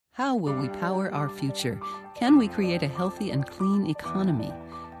How will we power our future? Can we create a healthy and clean economy?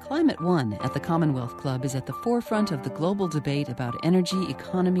 Climate One at the Commonwealth Club is at the forefront of the global debate about energy,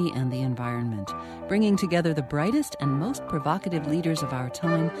 economy, and the environment. Bringing together the brightest and most provocative leaders of our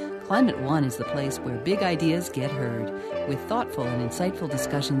time, Climate One is the place where big ideas get heard. With thoughtful and insightful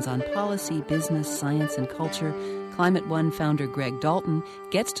discussions on policy, business, science, and culture, Climate One founder Greg Dalton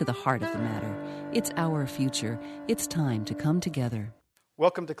gets to the heart of the matter. It's our future. It's time to come together.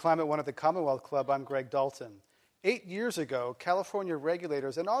 Welcome to Climate One at the Commonwealth Club. I'm Greg Dalton. 8 years ago, California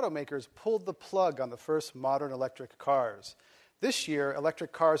regulators and automakers pulled the plug on the first modern electric cars. This year,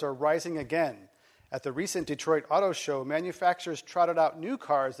 electric cars are rising again. At the recent Detroit Auto Show, manufacturers trotted out new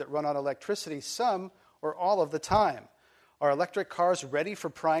cars that run on electricity some or all of the time. Are electric cars ready for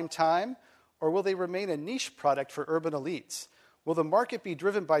prime time, or will they remain a niche product for urban elites? Will the market be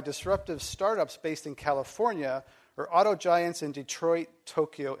driven by disruptive startups based in California or auto giants in Detroit,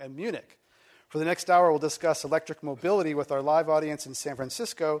 Tokyo, and Munich? For the next hour, we'll discuss electric mobility with our live audience in San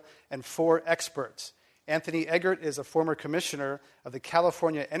Francisco and 4 experts. Anthony Eggert is a former commissioner of the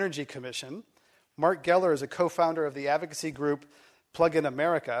California Energy Commission. Mark Geller is a co-founder of the advocacy group Plug-in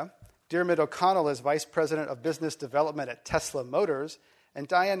America. Diarmuid O'Connell is vice president of business development at Tesla Motors. And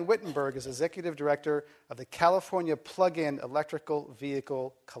Diane Wittenberg is executive director of the California Plug-in Electrical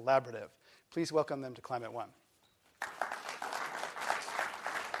Vehicle Collaborative. Please welcome them to Climate One.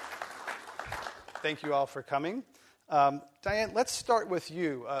 Thank you all for coming. Diane, let's start with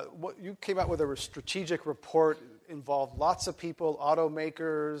you. You came out with a strategic report, involved lots of people,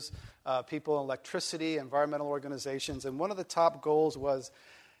 automakers, people in electricity, environmental organizations, and one of the top goals was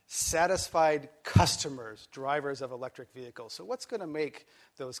satisfied customers, drivers of electric vehicles. So what's going to make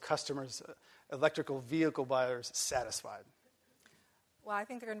those customers, electrical vehicle buyers, satisfied? Well, I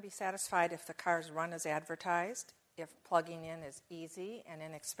think they're going to be satisfied if the cars run as advertised, if plugging in is easy and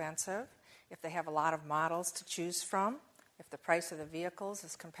inexpensive, if they have a lot of models to choose from, if the price of the vehicles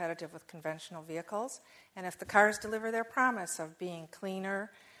is competitive with conventional vehicles, and if the cars deliver their promise of being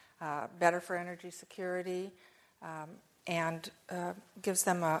cleaner, better for energy security, and gives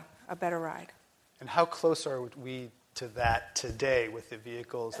them a better ride. And how close are we to that today with the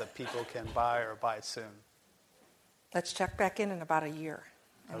vehicles that people can buy or buy soon? Let's check back in about a year,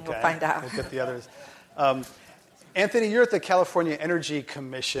 and we'll find out. We'll get the others. Anthony, you're at the California Energy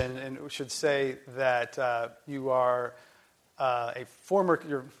Commission, and we should say that you are a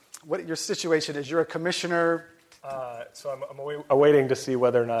former. What your situation is? You're a commissioner. So I'm awaiting to see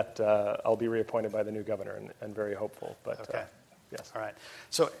whether or not I'll be reappointed by the new governor, and very hopeful. But okay. Yes. All right.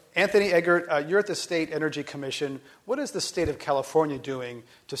 So Anthony Eggert, you're at the State Energy Commission. What is the state of California doing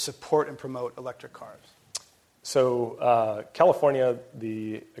to support and promote electric cars? So California,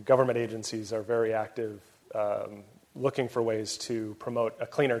 the government agencies are very active, looking for ways to promote a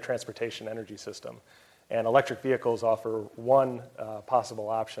cleaner transportation energy system. And electric vehicles offer one possible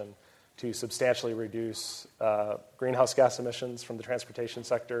option to substantially reduce greenhouse gas emissions from the transportation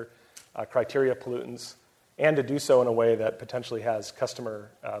sector, criteria pollutants, and to do so in a way that potentially has customer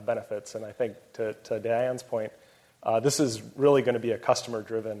benefits. And I think to Diane's point, this is really going to be a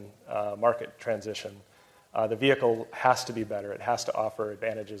customer-driven market transition. The vehicle has to be better. It has to offer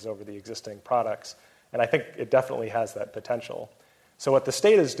advantages over the existing products. And I think it definitely has that potential. So what the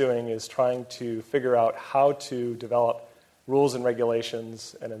state is doing is trying to figure out how to develop rules and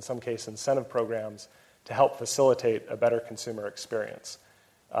regulations, and in some cases incentive programs, to help facilitate a better consumer experience.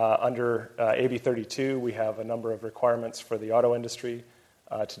 Under AB 32, we have a number of requirements for the auto industry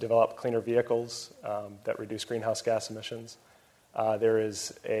to develop cleaner vehicles that reduce greenhouse gas emissions. There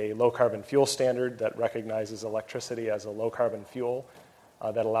is a low-carbon fuel standard that recognizes electricity as a low-carbon fuel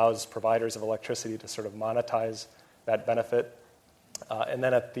that allows providers of electricity to sort of monetize that benefit. And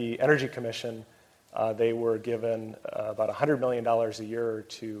then at the Energy Commission, they were given about $100 million a year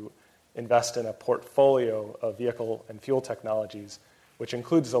to invest in a portfolio of vehicle and fuel technologies, which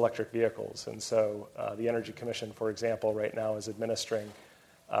includes electric vehicles. And so the Energy Commission, for example, right now is administering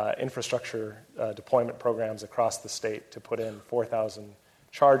infrastructure deployment programs across the state to put in 4,000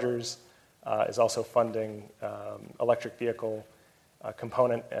 chargers, is also funding electric vehicle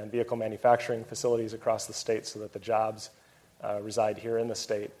component and vehicle manufacturing facilities across the state so that the jobs reside here in the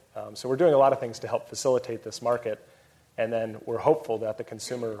state. So we're doing a lot of things to help facilitate this market, and then we're hopeful that the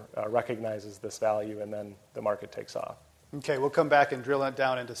consumer recognizes this value and then the market takes off. Okay, we'll come back and drill it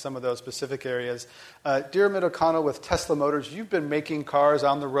down into some of those specific areas. Diarmuid O'Connell with Tesla Motors, you've been making cars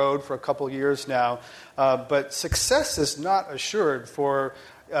on the road for a couple years now, but success is not assured for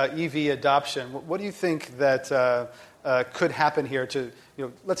EV adoption. What do you think that could happen here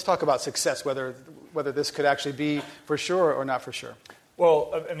let's talk about success, whether this could actually be for sure or not for sure.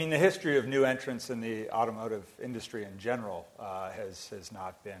 Well, I mean, the history of new entrants in the automotive industry in general has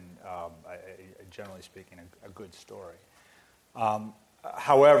not been, generally speaking, a good story.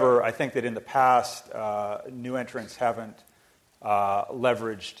 However, I think that in the past, new entrants haven't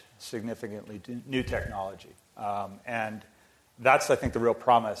leveraged significantly new technology. And that's, I think, the real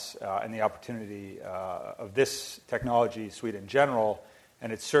promise and the opportunity of this technology suite in general,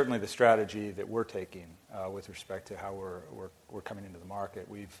 and it's certainly the strategy that we're taking with respect to how we're coming into the market.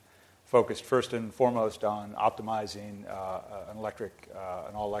 We've focused first and foremost on optimizing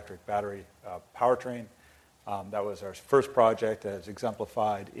an all-electric battery powertrain. That was our first project, as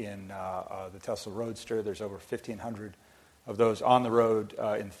exemplified in the Tesla Roadster. There's over 1,500 of those on the road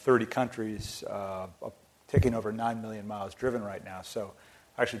in 30 countries, taking over 9 million miles driven right now. So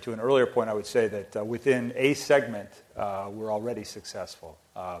actually, to an earlier point, I would say that within a segment, we're already successful,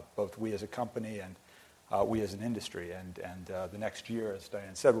 both we as a company and we as an industry. And the next year, as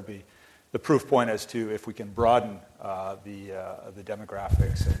Diane said, will be the proof point as to if we can broaden the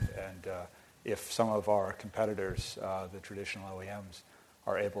demographics and if some of our competitors, the traditional OEMs,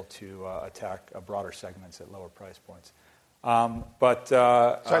 are able to attack broader segments at lower price points. And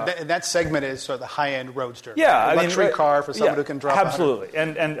that segment is sort of the high-end Roadster. Yeah, luxury car for someone who can drop. Absolutely.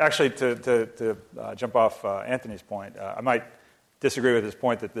 And actually, to jump off Anthony's point, I might disagree with his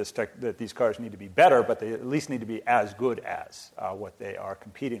point that these cars need to be better, but they at least need to be as good as what they are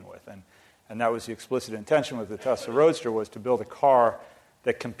competing with. And that was the explicit intention with the Tesla Roadster, was to build a car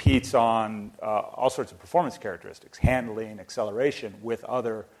that competes on all sorts of performance characteristics, handling, acceleration, with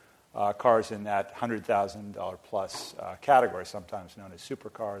other cars in that $100,000 plus category, sometimes known as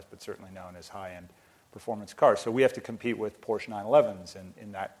supercars, but certainly known as high-end performance cars. So we have to compete with Porsche 911s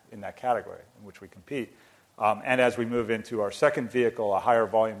in that category in which we compete. And as we move into our second vehicle, a higher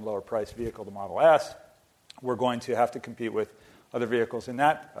volume, lower price vehicle, the Model S, we're going to have to compete with other vehicles in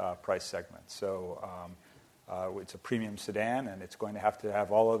that price segment. So it's a premium sedan, and it's going to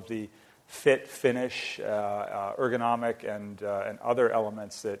have all of the fit, finish, ergonomic, and other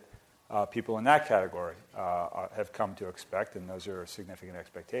elements that people in that category have come to expect, and those are significant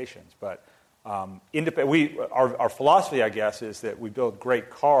expectations. But our philosophy, I guess, is that we build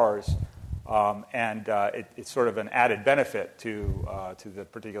great cars, and it's sort of an added benefit to the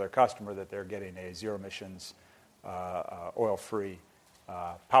particular customer that they're getting a zero-emissions, oil-free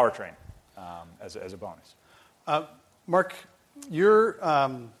powertrain as a bonus. Mark, you're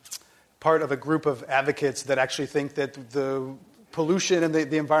part of a group of advocates that actually think that the pollution and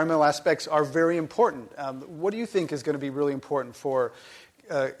the environmental aspects are very important. What do you think is going to be really important for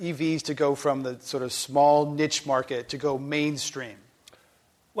EVs to go from the sort of small niche market to go mainstream?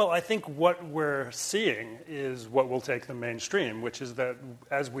 Well, I think what we're seeing is what will take them mainstream, which is that,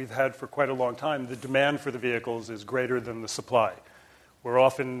 as we've had for quite a long time, the demand for the vehicles is greater than the supply.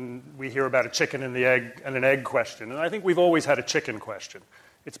 We hear about a chicken and an egg question, and I think we've always had a chicken question.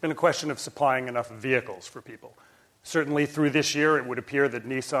 It's been a question of supplying enough vehicles for people. Certainly through this year, it would appear that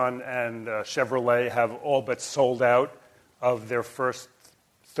Nissan and Chevrolet have all but sold out of their first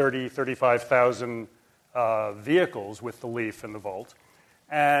 35,000 vehicles with the Leaf and the Volt.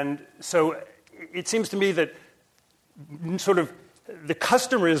 And so it seems to me that sort of the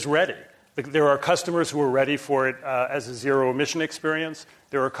customer is ready. There are customers who are ready for it as a zero-emission experience.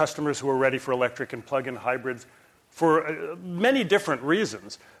 There are customers who are ready for electric and plug-in hybrids for many different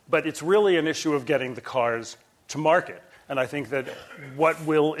reasons. But it's really an issue of getting the cars to market. And I think that what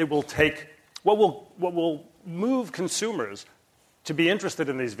will move consumers to be interested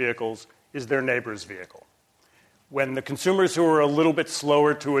in these vehicles is their neighbor's vehicle. When the consumers who are a little bit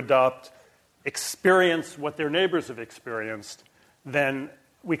slower to adopt experience what their neighbors have experienced, then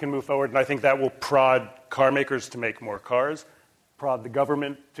we can move forward. And I think that will prod car makers to make more cars, prod the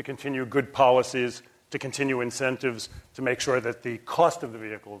government to continue good policies, to continue incentives to make sure that the cost of the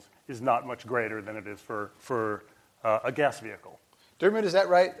vehicles is not much greater than it is for a gas vehicle. Dermot, is that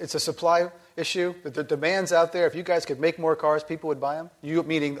right? It's a supply issue? That the demand's out there. If you guys could make more cars, people would buy them? You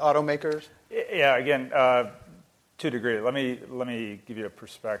meaning automakers? Yeah, again, to a degree. Let me give you a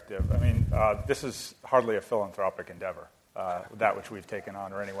perspective. I mean, this is hardly a philanthropic endeavor, that which we've taken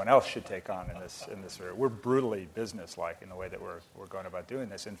on or anyone else should take on in this area. We're brutally business-like in the way that we're going about doing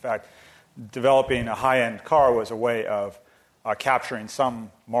this. In fact, developing a high-end car was a way of capturing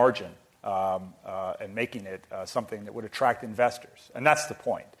some margin and making it something that would attract investors. And that's the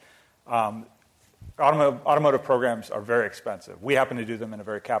point. Automotive programs are very expensive. We happen to do them in a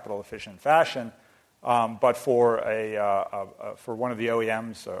very capital-efficient fashion. But for one of the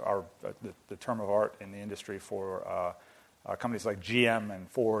OEMs, the term of art in the industry for companies like GM and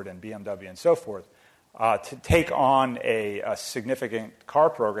Ford and BMW and so forth, to take on a significant car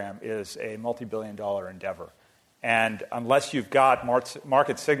program is a multi-billion-dollar endeavor. And unless you've got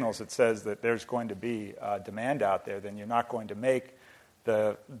market signals that says that there's going to be demand out there, then you're not going to make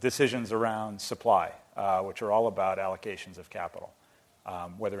the decisions around supply, which are all about allocations of capital,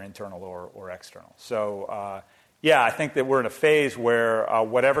 whether internal or external. So, I think that we're in a phase where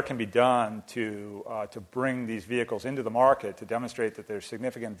whatever can be done to bring these vehicles into the market to demonstrate that there's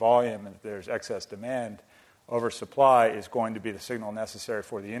significant volume and that there's excess demand over supply is going to be the signal necessary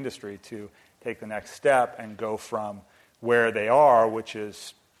for the industry to take the next step and go from where they are, which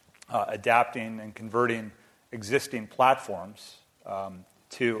is adapting and converting existing platforms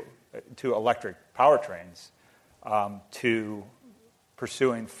to electric powertrains, to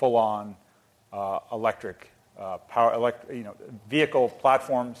pursuing full-on electric vehicle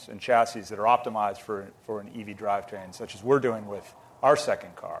platforms and chassis that are optimized for an EV drivetrain, such as we're doing with our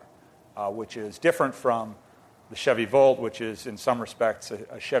second car, which is different from the Chevy Volt, which is in some respects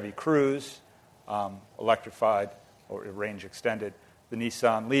a Chevy Cruze, electrified or range extended, the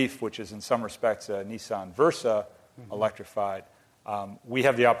Nissan Leaf, which is in some respects a Nissan Versa, electrified. We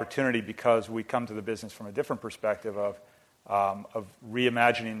have the opportunity, because we come to the business from a different perspective of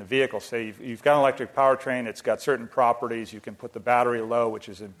reimagining the vehicle. Say you've got an electric powertrain, it's got certain properties. You can put the battery low, which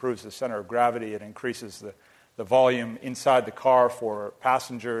improves the center of gravity. It increases the volume inside the car for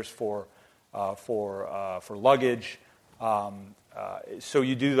passengers, for luggage. So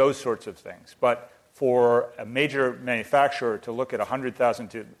you do those sorts of things. But for a major manufacturer to look at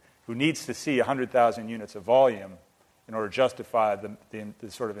 100,000, who needs to see 100,000 units of volume in order to justify the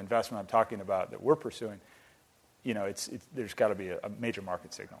sort of investment I'm talking about that we're pursuing, there's got to be a major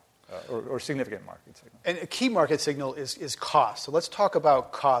market signal or significant market signal. And a key market signal is cost. So let's talk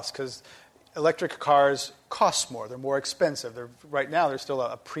about cost, because electric cars cost more. They're more expensive. Right now, they're still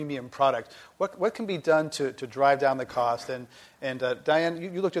a premium product. What can be done to drive down the cost? And Diane,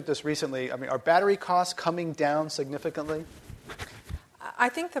 you looked at this recently. I mean, are battery costs coming down significantly? I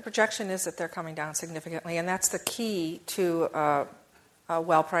think the projection is that they're coming down significantly, and that's the key to a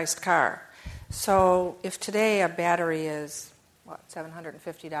well-priced car. So if today a battery is,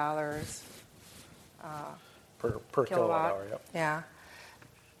 $750 per kilowatt hour, yep. Yeah.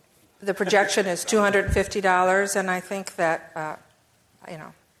 The projection is $250, and I think that,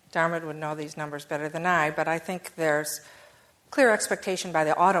 Darmid would know these numbers better than I, but I think there's clear expectation by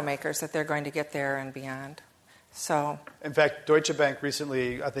the automakers that they're going to get there and beyond. So, in fact, Deutsche Bank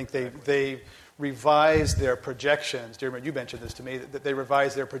recently, I think they revised their projections. Darmid, you mentioned this to me, that they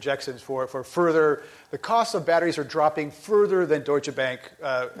revised their projections for further. The cost of batteries are dropping further than Deutsche Bank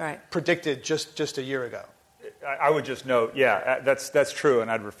predicted just a year ago. I would just note, that's true,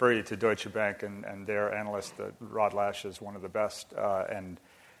 and I'd refer you to Deutsche Bank and their analyst, Rod Lash, is one of the best and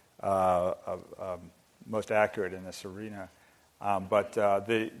most accurate in this arena. But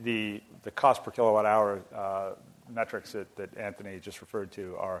the cost per kilowatt hour metrics that Anthony just referred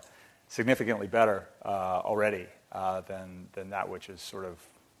to are significantly better already than that which is sort of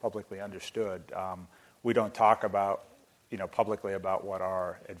publicly understood. We don't talk about publicly about what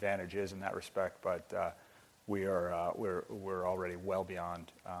our advantage is in that respect, but we're already well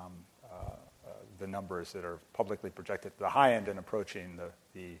beyond the numbers that are publicly projected at the high end and approaching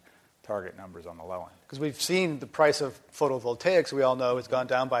the target numbers on the low end. Because we've seen the price of photovoltaics, we all know, has gone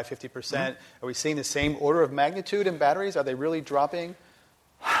down by 50%. Mm-hmm. Are we seeing the same order of magnitude in batteries? Are they really dropping?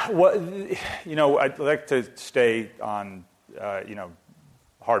 Well, I'd like to stay on,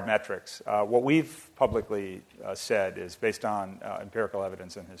 hard metrics. What we've publicly said is, based on empirical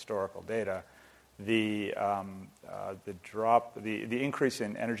evidence and historical data, the increase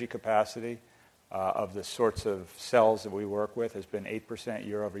in energy capacity of the sorts of cells that we work with has been 8%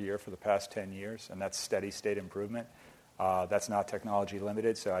 year over year for the past 10 years, and that's steady state improvement. That's not technology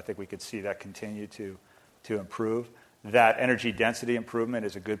limited, so I think we could see that continue to improve. That energy density improvement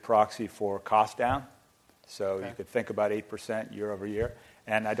is a good proxy for cost down, so you could think about 8% year over year.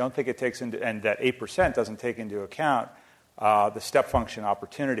 And I don't think it takes and that 8% doesn't take into account the step function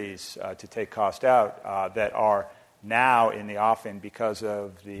opportunities to take cost out that are now in the offing because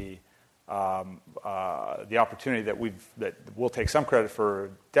of the opportunity that we'll take some credit for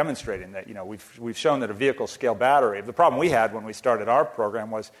demonstrating that we've shown that a vehicle scale battery. The problem we had when we started our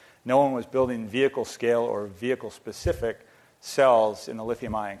program was no one was building vehicle scale or vehicle specific cells in the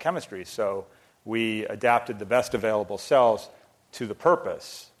lithium ion chemistry. So we adapted the best available cells to the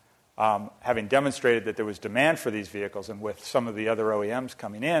purpose. Having demonstrated that there was demand for these vehicles, and with some of the other OEMs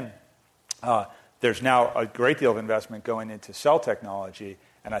coming in, there's now a great deal of investment going into cell technology,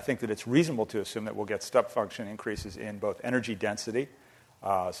 and I think that it's reasonable to assume that we'll get step function increases in both energy density,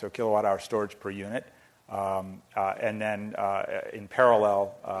 so kilowatt hour storage per unit, and then in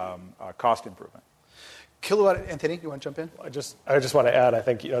parallel, cost improvement. Kilowatt, Anthony, you want to jump in? I just want to add, I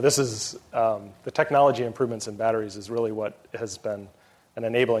think this is the technology improvements in batteries is really what has been an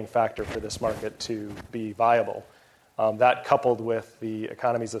enabling factor for this market to be viable. That coupled with the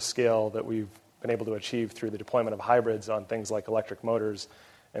economies of scale that we've been able to achieve through the deployment of hybrids on things like electric motors,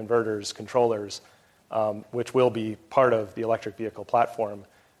 inverters, controllers, which will be part of the electric vehicle platform,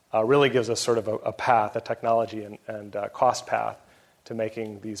 really gives us sort of a path, a technology and cost path to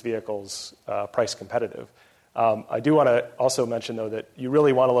making these vehicles price competitive. I do want to also mention, though, that you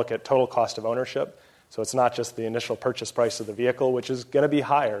really want to look at total cost of ownership. So it's not just the initial purchase price of the vehicle, which is going to be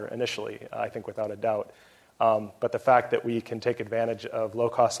higher initially, I think, without a doubt. But the fact that we can take advantage of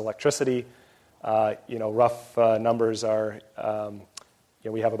low-cost electricity, rough numbers are,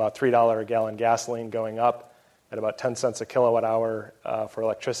 we have about $3 a gallon gasoline going up at about 10 cents a kilowatt hour for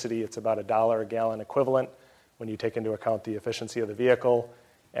electricity. It's about $1 a gallon equivalent when you take into account the efficiency of the vehicle.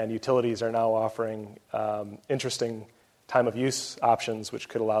 And utilities are now offering interesting time of use options, which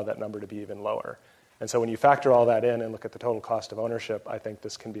could allow that number to be even lower. And so when you factor all that in and look at the total cost of ownership, I think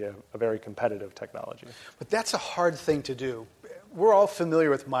this can be a very competitive technology. But that's a hard thing to do. We're all familiar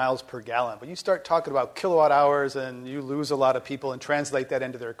with miles per gallon, but you start talking about kilowatt hours and you lose a lot of people and translate that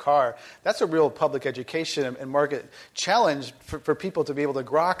into their car. That's a real public education and market challenge for people to be able to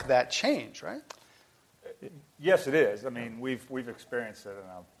grok that change, right? Yes, it is. I mean, we've experienced it,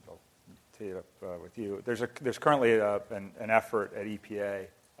 and I'll tee it up with you. There's currently an effort at EPA,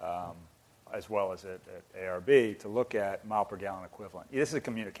 as well as at ARB, to look at mile per gallon equivalent. This is a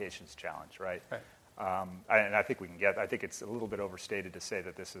communications challenge, right? And I think we can I think it's a little bit overstated to say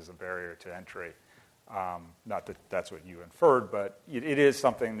that this is a barrier to entry. Not that that's what you inferred, but it is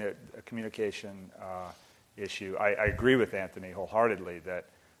something that a communication issue. I agree with Anthony wholeheartedly that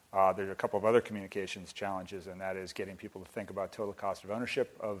there's a couple of other communications challenges, and that is getting people to think about total cost of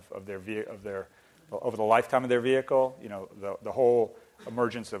ownership of their over the lifetime of their vehicle. The whole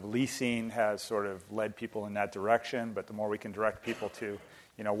emergence of leasing has sort of led people in that direction, but the more we can direct people to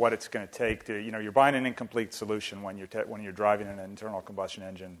what it's going to take to, you're buying an incomplete solution when you're driving an internal combustion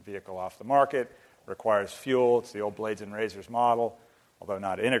engine vehicle off the market. It requires fuel. It's the old blades and razors model, although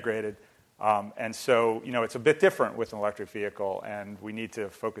not integrated. And so, it's a bit different with an electric vehicle, and we need to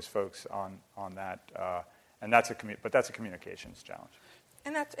focus folks on that. And that's a communications challenge.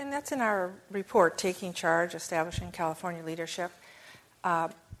 And that's in our report, Taking Charge, Establishing California Leadership.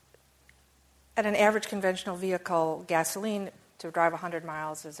 At an average conventional vehicle, gasoline to drive 100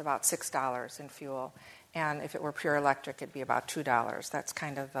 miles is about $6 in fuel. And if it were pure electric, it'd be about $2. That's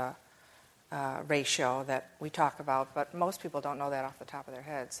kind of the ratio that we talk about. But most people don't know that off the top of their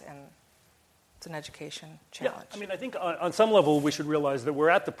heads. And it's an education challenge. Yeah, I think on some level we should realize that we're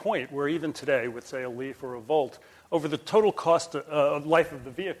at the point where even today with, say, a Leaf or a Volt, over the total cost of life of the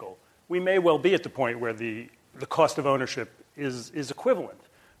vehicle, we may well be at the point where the cost of ownership is equivalent.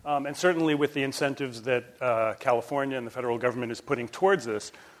 And certainly with the incentives that California and the federal government is putting towards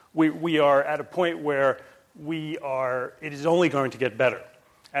this, we are at a point where it is only going to get better.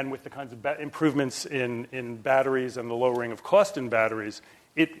 And with the kinds of improvements in batteries and the lowering of cost in batteries,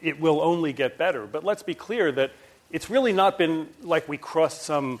 it will only get better. But let's be clear that it's really not been like we crossed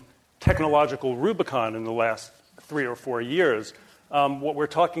some technological Rubicon in the last 3 or 4 years. What we're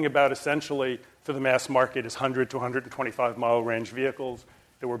talking about essentially for the mass market is 100 to 125 mile range vehicles.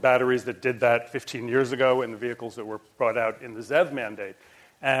 There were batteries that did that 15 years ago in the vehicles that were brought out in the ZEV mandate.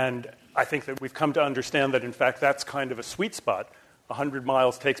 And I think that we've come to understand that, in fact, that's kind of a sweet spot. 100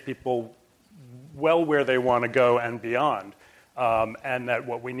 miles takes people well where they want to go and beyond. And that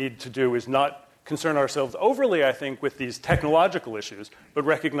what we need to do is not concern ourselves overly, I think, with these technological issues, but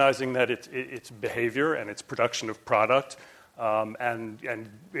recognizing that it's behavior and it's production of product, and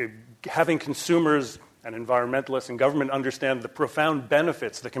having consumers and environmentalists and government understand the profound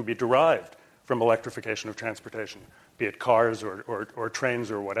benefits that can be derived from electrification of transportation, be it cars or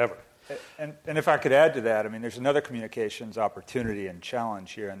trains or whatever. And if I could add to that, there's another communications opportunity and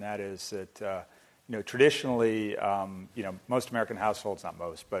challenge here, and that is that traditionally, most American households, not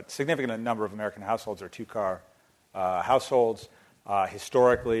most, but significant number of American households are two-car households.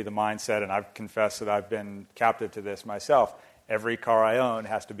 Historically, the mindset, and I've confessed that I've been captive to this myself, every car I own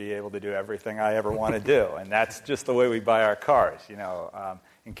has to be able to do everything I ever want to do, and that's just the way we buy our cars.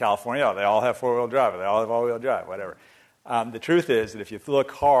 In California, they all have four-wheel drive, they all have all-wheel drive, whatever. The truth is that if you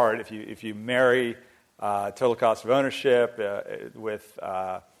look hard, if you marry total cost of ownership with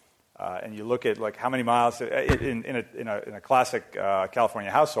and you look at like how many miles in a classic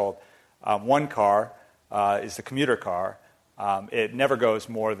California household, one car is the commuter car, It never goes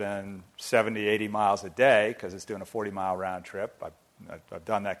more than 70, 80 miles a day because it's doing a 40-mile round trip. I've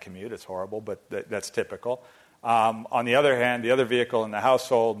done that commute. It's horrible, but that's typical. On the other hand, the other vehicle in the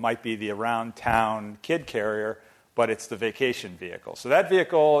household might be the around-town kid carrier, but it's the vacation vehicle. So that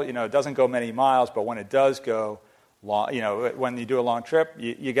vehicle, doesn't go many miles, but when it does go long, when you do a long trip,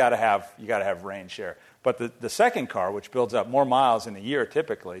 you got to have range share. But the second car, which builds up more miles in a year,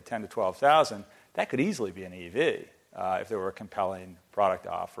 typically 10 to 12,000, that could easily be an EV if there were a compelling product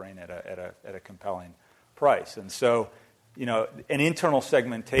offering at a compelling price. And so, an internal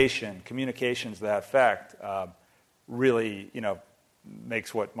segmentation, communications to that effect, really,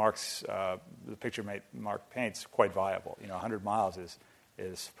 makes what the picture Mark paints quite viable. 100 miles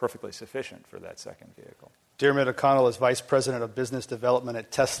is perfectly sufficient for that second vehicle. Diarmuid O'Connell is Vice President of Business Development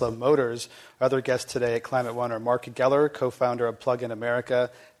at Tesla Motors. Other guests today at Climate One are Mark Geller, co-founder of Plug-in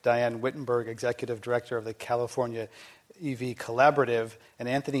America, Diane Wittenberg, Executive Director of the California EV Collaborative, and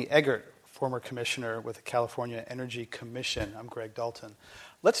Anthony Eggert, former commissioner with the California Energy Commission. I'm Greg Dalton.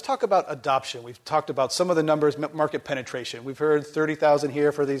 Let's talk about adoption. We've talked about some of the numbers, market penetration. We've heard 30,000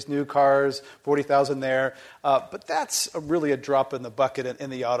 here for these new cars, 40,000 there. But that's really a drop in the bucket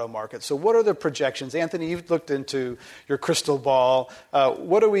in the auto market. So what are the projections? Anthony, you've looked into your crystal ball.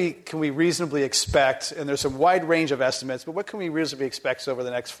 What can we reasonably expect? And there's some wide range of estimates, but what can we reasonably expect over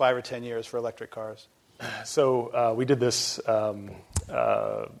the next 5 or 10 years for electric cars? So we did this.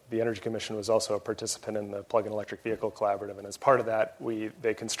 The Energy Commission was also a participant in the Plug-in Electric Vehicle Collaborative, and as part of that,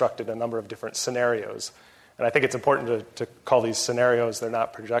 they constructed a number of different scenarios. And I think it's important to call these scenarios. They're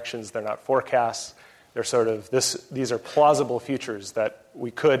not projections. They're not forecasts. They're sort of these are plausible futures that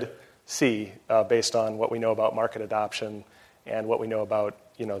we could see based on what we know about market adoption and what we know about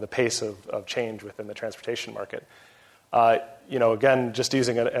the pace of change within the transportation market. Again, just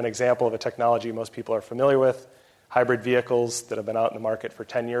using an example of a technology most people are familiar with, hybrid vehicles that have been out in the market for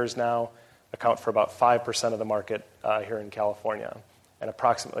 10 years now account for about 5% of the market here in California and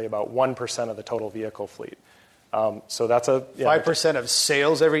approximately about 1% of the total vehicle fleet. So that's 5% of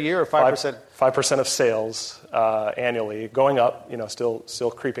sales every year, or 5%? 5% of sales annually, going up,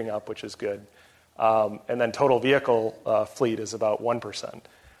 still creeping up, which is good. And then total vehicle fleet is about 1%.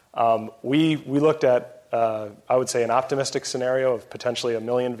 We looked at, I would say, an optimistic scenario of potentially 1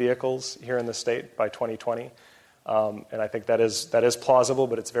 million vehicles here in the state by 2020. And I think that is plausible,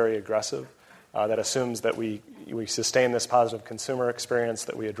 but it's very aggressive. That assumes that we sustain this positive consumer experience,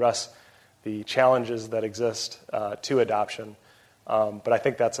 that we address the challenges that exist to adoption. But I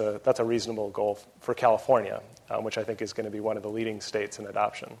think that's a reasonable goal for California, which I think is going to be one of the leading states in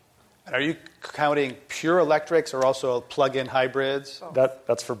adoption. And are you counting pure electrics or also plug-in hybrids?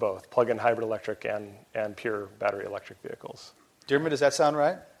 That's for both, plug-in hybrid electric and pure battery electric vehicals. Diarmuid, does that sound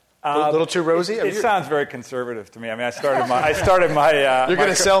right? A little too rosy? It sounds very conservative to me. I mean, I started my. You're going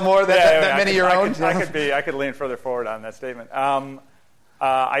to sell more that many your own? I could lean further forward on that statement.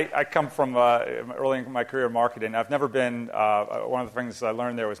 I come from early in my career in marketing. I've never been. One of the things I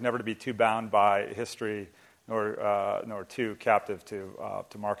learned there was never to be too bound by history, nor too captive to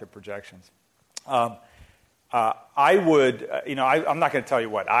market projections. I would, I'm not going to tell you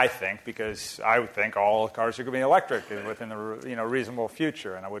what I think, because I would think all cars are going to be electric within the reasonable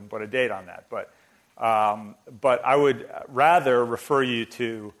future, and I wouldn't put a date on that. But I would rather refer you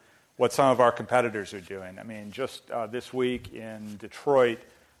to what some of our competitors are doing. I mean, just this week in Detroit,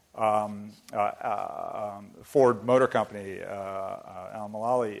 Ford Motor Company, Al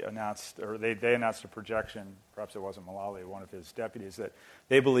Mulally announced, or they announced a projection, perhaps it wasn't Mulally, one of his deputies, that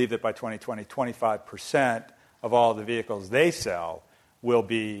they believe that by 2020, 25% of all the vehicles they sell will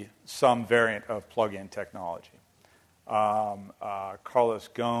be some variant of plug-in technology. Carlos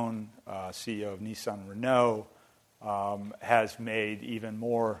Ghosn, CEO of Nissan Renault, has made even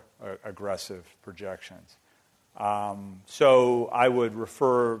more aggressive projections. So I would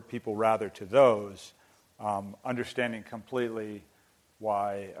refer people rather to those, understanding completely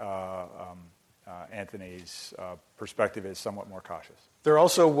why Anthony's perspective is somewhat more cautious. There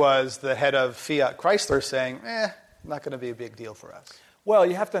also was the head of Fiat Chrysler saying, not going to be a big deal for us. Well,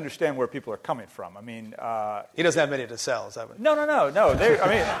 you have to understand where people are coming from. I mean, he doesn't have many to sell, is that what? No.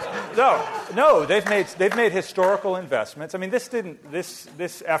 They've made historical investments. I mean,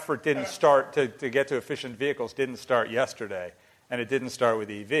 this effort didn't start to get to efficient vehicles. Didn't start yesterday, and it didn't start with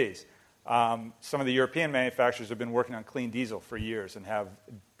EVs. Some of the European manufacturers have been working on clean diesel for years and have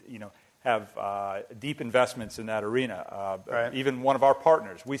deep investments in that arena. Right. Even one of our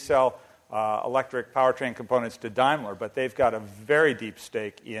partners, we sell electric powertrain components to Daimler, but they've got a very deep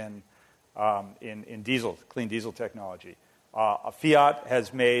stake in diesel, clean diesel technology. Fiat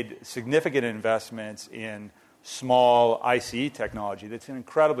has made significant investments in small ICE technology that's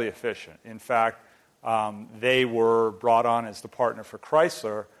incredibly efficient. In fact, they were brought on as the partner for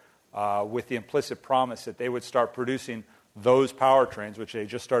Chrysler with the implicit promise that they would start producing those powertrains, which they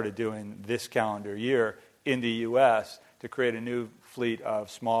just started doing this calendar year in the U.S., to create a new fleet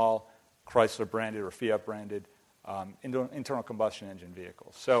of small Chrysler-branded or Fiat-branded internal combustion engine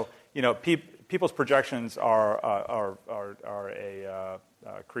vehicles. So, people's projections are a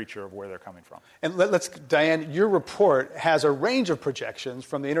creature of where they're coming from. And Diane, your report has a range of projections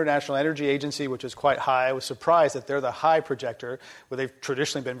from the International Energy Agency, which is quite high. I was surprised that they're the high projector, where they've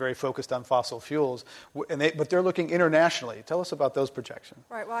traditionally been very focused on fossil fuels, but they're looking internationally. Tell us about those projections.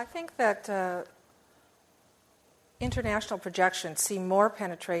 Right. Well, I think that international projections see more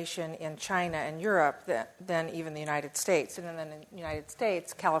penetration in China and Europe than even the United States. And then in the United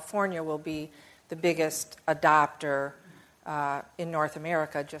States, California will be the biggest adopter in North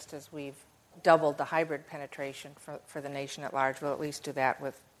America, just as we've doubled the hybrid penetration for the nation at large. We'll at least do that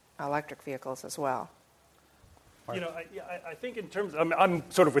with electric vehicles as well. I think in terms I'm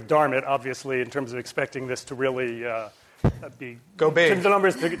sort of with Darmit, obviously, in terms of expecting this to really go big. The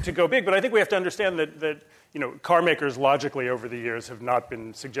numbers to go big. But I think we have to understand that car makers logically over the years have not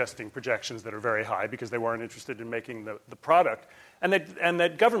been suggesting projections that are very high because they weren't interested in making the product. And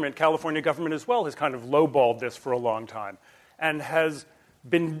that government, California government as well, has kind of lowballed this for a long time and has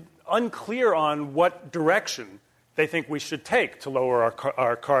been unclear on what direction they think we should take to lower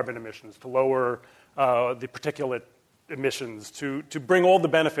our carbon emissions, to lower the particulate emissions, to bring all the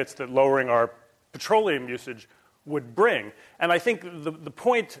benefits that lowering our petroleum usage would bring. And I think the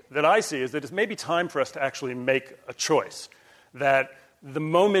point that I see is that it's maybe time for us to actually make a choice, that the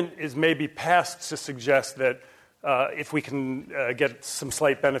moment is maybe past to suggest that if we can get some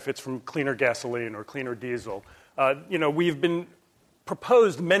slight benefits from cleaner gasoline or cleaner diesel. We've been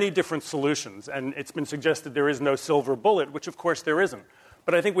proposed many different solutions, and it's been suggested there is no silver bullet, which of course there isn't.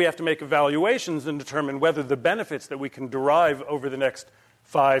 But I think we have to make evaluations and determine whether the benefits that we can derive over the next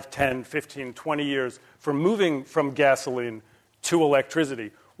 5, 10, 15, 20 years from moving from gasoline to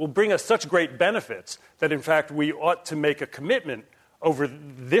electricity will bring us such great benefits that, in fact, we ought to make a commitment over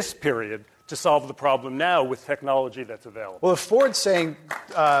this period to solve the problem now with technology that's available. Well, if Ford's saying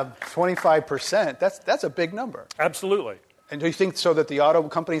 25%, that's a big number. Absolutely. And do you think so that the auto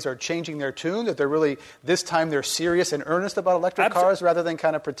companies are changing their tune, that they're really, this time they're serious and earnest about electric cars rather than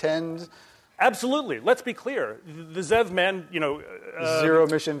kind of pretend? Absolutely. Let's be clear. The ZEV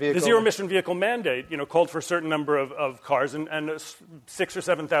zero-emission vehicle. The zero-emission vehicle mandate, called for a certain number of cars, and 6,000 or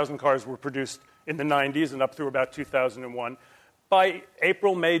 7,000 cars were produced in the 90s and up through about 2001. By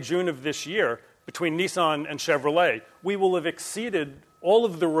April, May, June of this year, between Nissan and Chevrolet, we will have exceeded all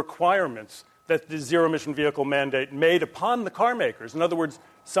of the requirements that the zero-emission vehicle mandate made upon the car makers. In other words,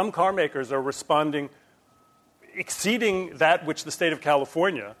 some car makers are responding, exceeding that which the state of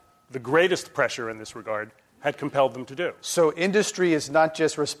California, the greatest pressure in this regard, had compelled them to do. So industry is not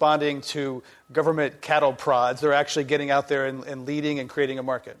just responding to government cattle prods. They're actually getting out there and leading and creating a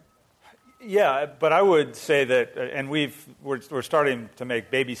market. Yeah, but I would say that, and we're starting to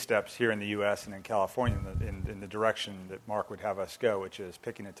make baby steps here in the U.S. and in California in the direction that Mark would have us go, which is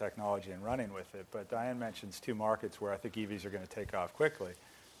picking a technology and running with it. But Diane mentions two markets where I think EVs are going to take off quickly.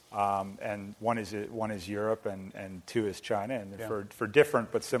 And one is Europe, and two is China, and for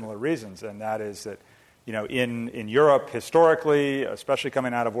different but similar reasons. And that is that, in Europe historically, especially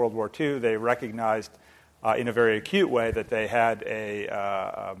coming out of World War II, they recognized in a very acute way that they had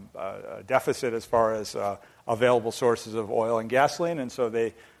a deficit as far as available sources of oil and gasoline, and so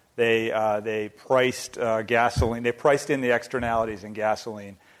they priced gasoline. They priced in the externalities in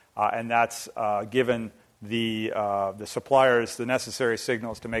gasoline, and that's given the suppliers the necessary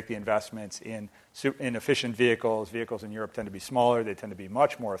signals to make the investments in efficient vehicles. Vehicles in Europe tend to be smaller. They tend to be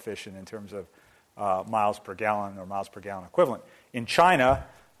much more efficient in terms of miles per gallon or miles per gallon equivalent. In China,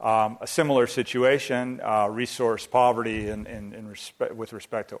 a similar situation, resource poverty with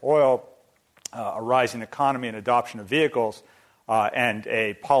respect to oil, a rising economy and adoption of vehicles, and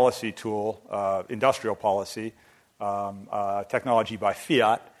a policy tool, industrial policy, technology by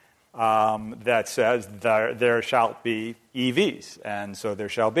Fiat, that says there shall be EVs, and so there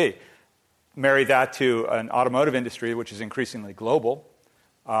shall be. Marry that to an automotive industry which is increasingly global,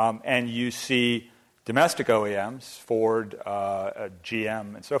 and you see domestic OEMs, Ford,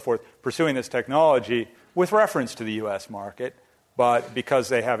 GM, and so forth, pursuing this technology with reference to the U.S. market, but because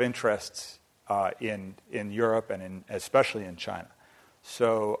they have interests in Europe and especially in China.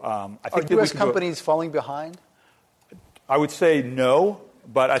 So I think are U.S. companies falling behind? I would say no,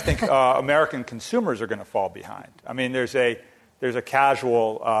 but I think American consumers are going to fall behind. I mean, there's a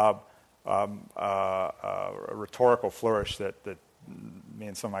casual rhetorical flourish that me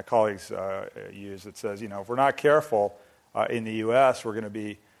and some of my colleagues use that says, if we're not careful in the U.S., we're going to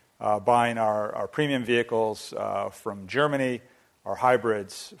be buying our premium vehicles from Germany, our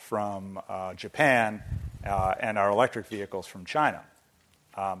hybrids from Japan, and our electric vehicles from China.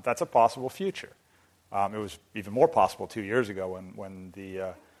 That's a possible future. It was even more possible 2 years ago when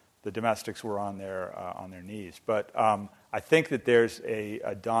the domestics were on their knees. But I think that there's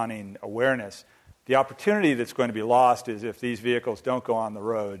a dawning awareness. The opportunity that's going to be lost is if these vehicles don't go on the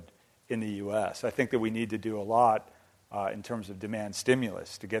road in the U.S. I think that we need to do a lot in terms of demand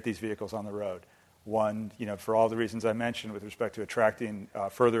stimulus to get these vehicles on the road. One, for all the reasons I mentioned with respect to attracting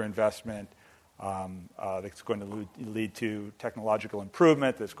further investment that's going to lead to technological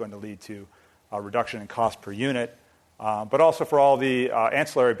improvement, that's going to lead to a reduction in cost per unit, but also for all the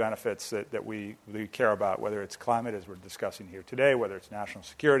ancillary benefits that we care about, whether it's climate, as we're discussing here today, whether it's national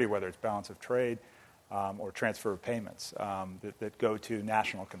security, whether it's balance of trade, or transfer of payments that go to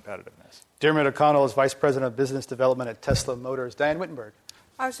national competitiveness. Dermot O'Connell is Vice President of Business Development at Tesla Motors. Diane Wittenberg.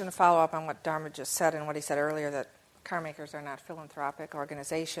 I was going to follow up on what Dermot just said and what he said earlier, that car makers are not philanthropic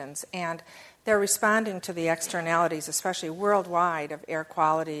organizations, and they're responding to the externalities, especially worldwide, of air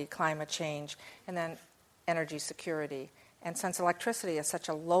quality, climate change, and then energy security. And since electricity is such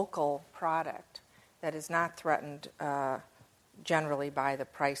a local product that is not threatened generally by the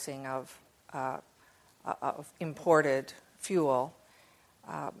pricing of imported fuel,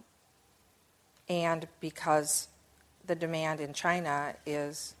 and because the demand in China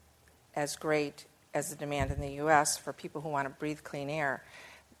is as great as the demand in the U.S. for people who want to breathe clean air,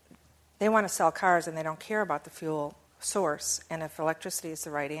 they want to sell cars and they don't care about the fuel source. And if electricity is the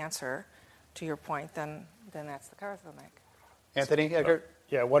right answer, to your point, then that's the cars they'll make. Anthony Eggert?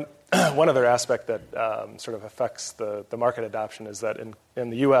 Yeah, one other aspect that sort of affects the market adoption is that in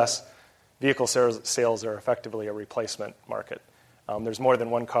the U.S., vehicle sales are effectively a replacement market. There's more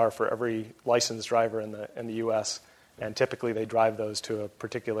than one car for every licensed driver in the U.S., and typically they drive those to a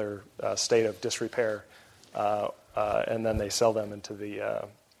particular state of disrepair, and then they sell them into the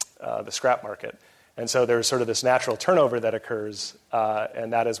scrap market. And so there's sort of this natural turnover that occurs,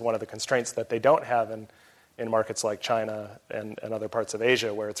 and that is one of the constraints that they don't have in markets like China and other parts of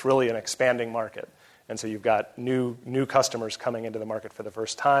Asia, where it's really an expanding market. And so you've got new customers coming into the market for the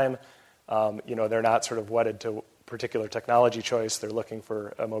first time. They're not sort of wedded to particular technology choice. They're looking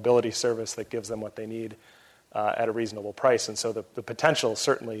for a mobility service that gives them what they need at a reasonable price. And so the potential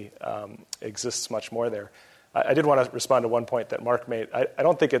certainly exists much more there. I did want to respond to one point that Mark made. I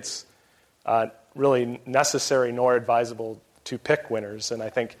don't think it's really necessary nor advisable to pick winners. And I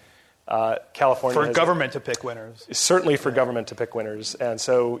think California for government to pick winners. Certainly for government to pick winners. And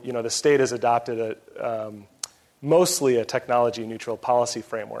so, the state has adopted mostly a technology-neutral policy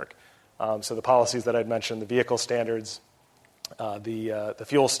framework. So the policies that I'd mentioned, the vehicle standards, the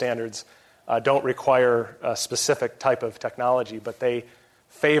fuel standards, don't require a specific type of technology, but they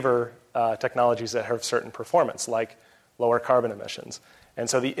favor technologies that have certain performance, like lower carbon emissions. And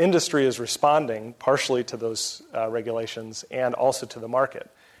so the industry is responding partially to those regulations and also to the market.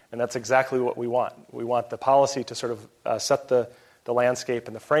 And that's exactly what we want. We want the policy to sort of set the landscape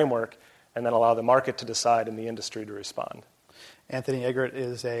and the framework, and then allow the market to decide and the industry to respond. Anthony Eggert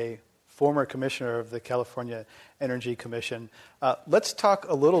is a former commissioner of the California Energy Commission. Let's talk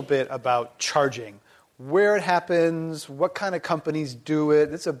a little bit about charging, where it happens, what kind of companies do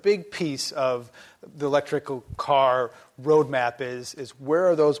it. It's a big piece of the electrical car roadmap is where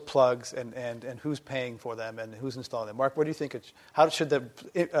are those plugs and who's paying for them and who's installing them. Mark, what do you think? How should the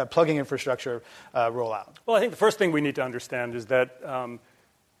plugging infrastructure roll out? Well, I think the first thing we need to understand is that,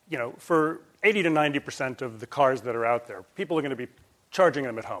 for 80 to 90% of the cars that are out there, people are going to be charging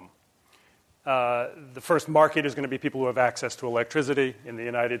them at home. The first market is going to be people who have access to electricity in the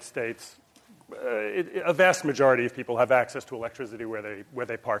United States. A vast majority of people have access to electricity where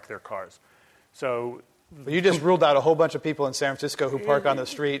they park their cars. So but you just ruled out a whole bunch of people in San Francisco who park on the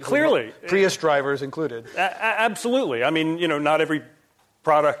street. Clearly. Prius drivers included. Absolutely. I mean, not every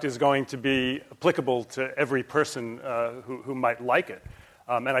product is going to be applicable to every person who might like it.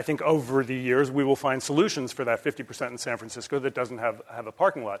 And I think over the years we will find solutions for that 50% in San Francisco that doesn't have a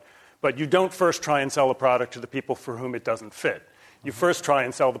parking lot. But you don't first try and sell a product to the people for whom it doesn't fit. You first try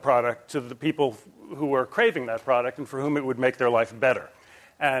and sell the product to the people who are craving that product and for whom it would make their life better.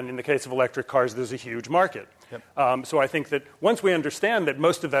 And in the case of electric cars, there's a huge market. Yep. So I think that once we understand that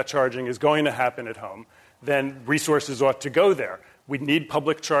most of that charging is going to happen at home, then resources ought to go there. We need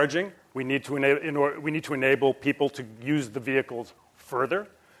public charging. We need to enable people to use the vehicles further,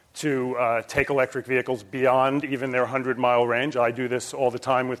 to take electric vehicles beyond even their 100-mile range. I do this all the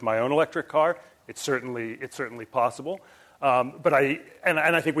time with my own electric car. It's certainly possible. But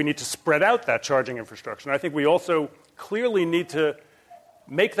I think we need to spread out that charging infrastructure. And I think we also clearly need to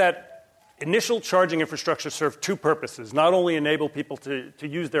make that initial charging infrastructure serve two purposes: not only enable people to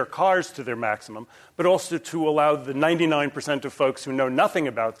use their cars to their maximum, but also to allow the 99% of folks who know nothing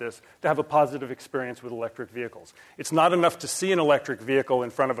about this to have a positive experience with electric vehicles. It's not enough to see an electric vehicle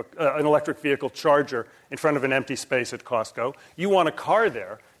in front of an electric vehicle charger in front of an empty space at Costco. You want a car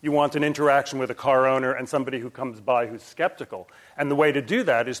there. You want an interaction with a car owner and somebody who comes by who's skeptical. And the way to do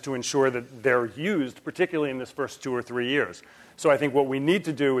that is to ensure that they're used, particularly in this first 2 or 3 years. So I think what we need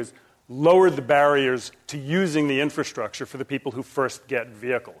to do is lower the barriers to using the infrastructure for the people who first get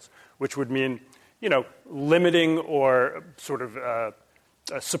vehicles, which would mean, limiting or sort of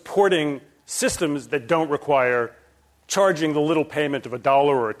supporting systems that don't require charging the little payment of $1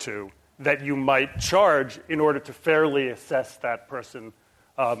 or $2 that you might charge in order to fairly assess that person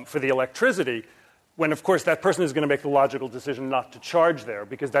for the electricity, when, of course, that person is going to make the logical decision not to charge there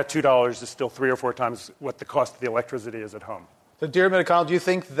because that $2 is still 3 or 4 times what the cost of the electricity is at home. So, Deirdre McConnell, do you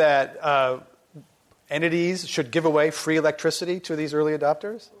think that entities should give away free electricity to these early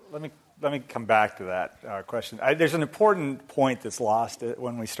adopters? Let me come back to that question. There's an important point that's lost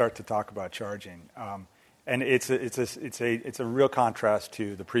when we start to talk about charging, and it's a real contrast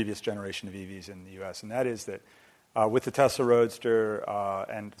to the previous generation of EVs in the U.S., and that is that with the Tesla Roadster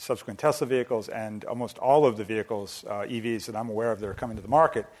and subsequent Tesla vehicles and almost all of the vehicles, EVs that I'm aware of that are coming to the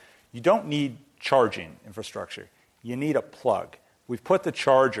market, you don't need charging infrastructure. You need a plug. We've put the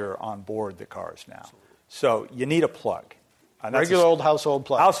charger on board the cars now. So you need a plug. Regular old household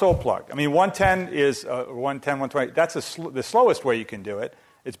plug. Household plug. I mean, 110 is 110, 120. That's the slowest way you can do it.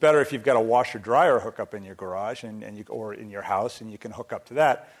 It's better if you've got a washer-dryer hookup in your garage or in your house, and you can hook up to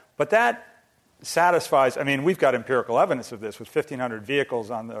that. But that satisfies, I mean, we've got empirical evidence of this with 1,500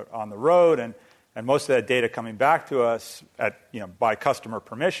 vehicles on the road, and most of that data coming back to us by customer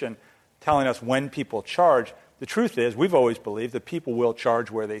permission, telling us when people charge. The truth is, we've always believed that people will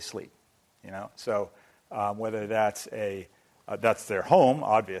charge where they sleep. So whether that's their home,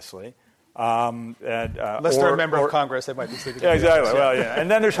 obviously, unless they're a member of Congress, they might be sleeping. Yeah, exactly. Well, yeah,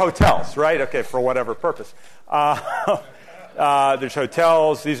 and then there's hotels, right? Okay, for whatever purpose. There's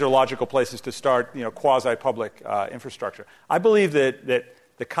hotels. These are logical places to start, quasi-public infrastructure. I believe that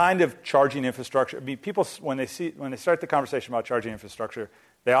the kind of charging infrastructure. I mean, people when they start the conversation about charging infrastructure,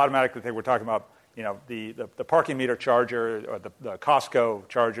 they automatically think we're talking about the parking meter charger or the Costco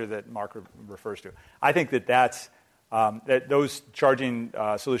charger that Mark refers to. I think that those charging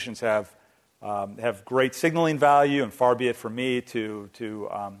solutions have great signaling value, and far be it from me to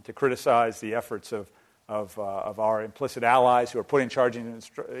criticize the efforts of our implicit allies who are putting charging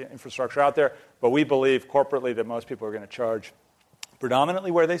infrastructure out there. But we believe corporately that most people are going to charge predominantly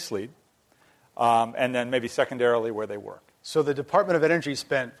where they sleep, and then maybe secondarily where they work. So the Department of Energy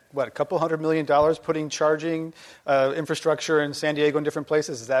spent, a couple $100 million putting charging infrastructure in San Diego and different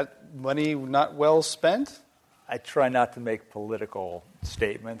places. Is that money not well spent? I try not to make political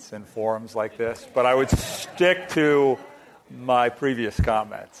statements in forums like this, but I would stick to my previous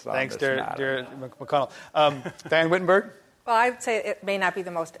comments on Thanks, this matter. Deirdre McConnell. Diane Wittenberg? Well, I would say it may not be the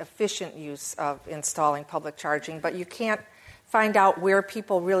most efficient use of installing public charging, but you can't find out where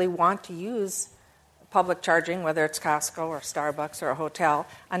people really want to use public charging, whether it's Costco or Starbucks or a hotel,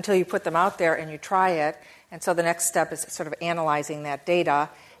 until you put them out there and you try it. And so the next step is sort of analyzing that data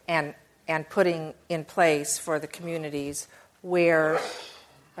and putting in place for the communities where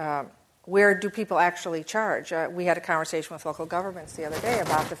do people actually charge. We had a conversation with local governments the other day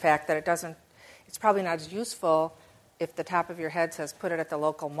about the fact that it's probably not as useful if the top of your head says put it at the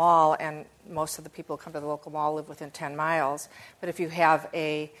local mall, and most of the people who come to the local mall live within 10 miles. But if you have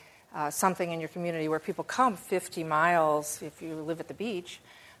something in your community where people come 50 miles, if you live at the beach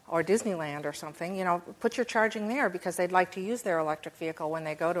or Disneyland or something, put your charging there because they'd like to use their electric vehicle when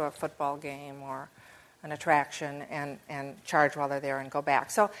they go to a football game or an attraction and charge while they're there and go back.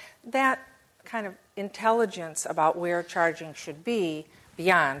 So that kind of intelligence about where charging should be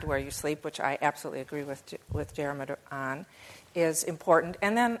beyond where you sleep, which I absolutely agree with Jeremy on, is important.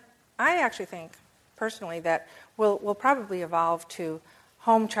 And then I actually think personally that we'll probably evolve to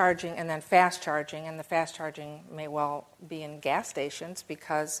home charging and then fast charging, and the fast charging may well be in gas stations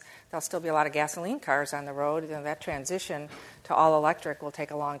because there'll still be a lot of gasoline cars on the road, and that transition to all electric will take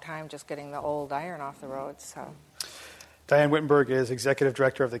a long time, just getting the old iron off the road. So, Diane Wittenberg is Executive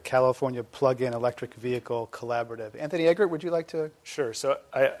Director of the California Plug-in Electric Vehicle Collaborative. Anthony Eggert, would you like to? Sure. So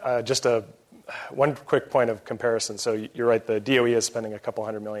just one quick point of comparison. So you're right, the DOE is spending a couple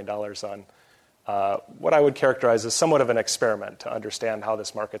 $100 million on what I would characterize as somewhat of an experiment to understand how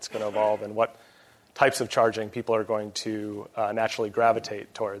this market's going to evolve and what types of charging people are going to naturally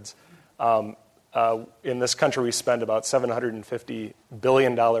gravitate towards. In this country, we spend about $750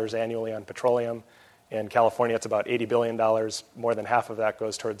 billion annually on petroleum. In California, it's about $80 billion. More than half of that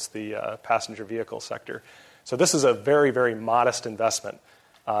goes towards the passenger vehicle sector. So this is a very, very modest investment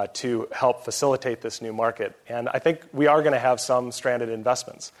to help facilitate this new market. And I think we are going to have some stranded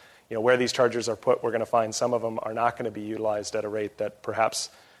investments. Where these chargers are put, we're going to find some of them are not going to be utilized at a rate that perhaps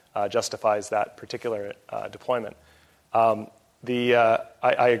justifies that particular deployment. I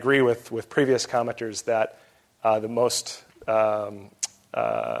agree with previous commenters that most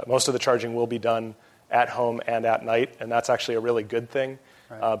of the charging will be done at home and at night, and that's actually a really good thing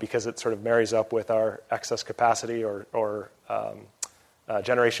because it sort of marries up with our excess capacity or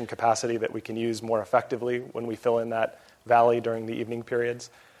generation capacity that we can use more effectively when we fill in that valley during the evening periods.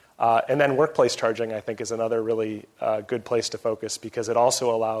 And then workplace charging, I think, is another really good place to focus because it also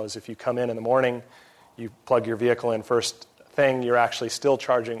allows, if you come in the morning, you plug your vehicle in first thing, you're actually still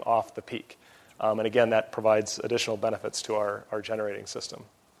charging off the peak. And again, that provides additional benefits to our generating system.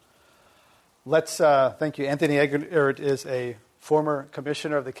 Let's thank you. Anthony Eggert is a former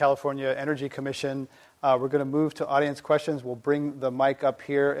commissioner of the California Energy Commission. We're going to move to audience questions. We'll bring the mic up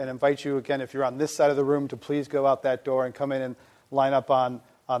here and invite you, again, if you're on this side of the room, to please go out that door and come in and line up on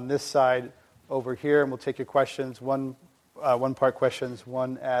this side over here, and we'll take your questions, one-part questions,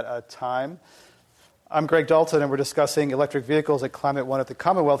 one at a time. I'm Greg Dalton, and we're discussing electric vehicles at Climate One at the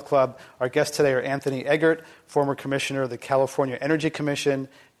Commonwealth Club. Our guests today are Anthony Eggert, former commissioner of the California Energy Commission,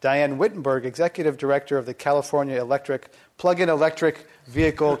 Diane Wittenberg, executive director of the California Plug-in Electric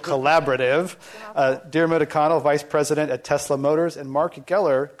Vehicle Collaborative, Diarmuid O'Connell, vice president at Tesla Motors, and Mark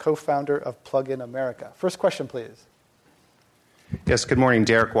Geller, co-founder of Plug-in America. First question, please. Yes, good morning.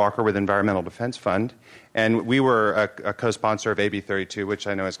 Derek Walker with Environmental Defense Fund. And we were a co-sponsor of AB 32, which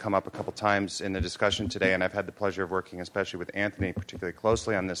I know has come up a couple times in the discussion today, and I've had the pleasure of working especially with Anthony particularly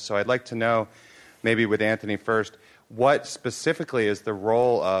closely on this. So I'd like to know, maybe with Anthony first, what specifically is the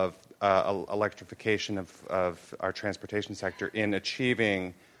role of electrification of our transportation sector in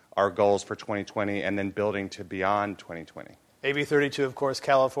achieving our goals for 2020 and then building to beyond 2020? AB 32, of course,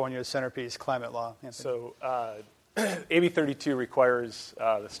 California's centerpiece climate law. Anthony. So AB 32 requires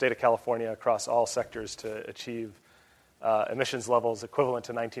the state of California across all sectors to achieve emissions levels equivalent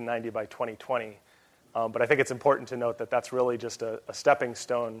to 1990 by 2020. But I think it's important to note that that's really just a stepping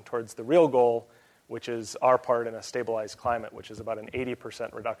stone towards the real goal, which is our part in a stabilized climate, which is about an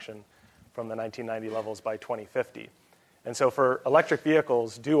 80% reduction from the 1990 levels by 2050. And so for electric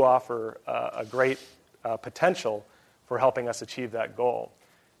vehicles do offer a great potential for helping us achieve that goal.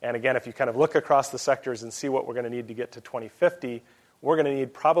 And again, if you kind of look across the sectors and see what we're going to need to get to 2050, we're going to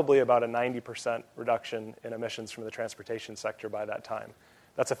need probably about a 90% reduction in emissions from the transportation sector by that time.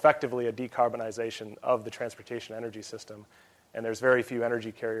 That's effectively a decarbonization of the transportation energy system, and there's very few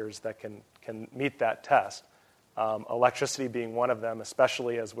energy carriers that can meet that test. Electricity being one of them,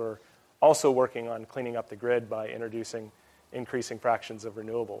 especially as we're also working on cleaning up the grid by introducing increasing fractions of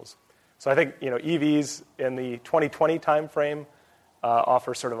renewables. So I think EVs in the 2020 timeframe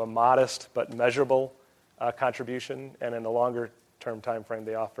offer sort of a modest but measurable contribution, and in the longer-term time frame,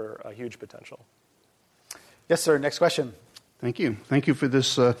 they offer a huge potential. Yes, sir. Next question. Thank you. Thank you for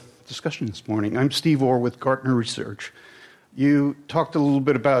this discussion this morning. I'm Steve Orr with Gartner Research. You talked a little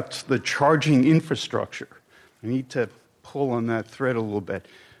bit about the charging infrastructure. I need to pull on that thread a little bit.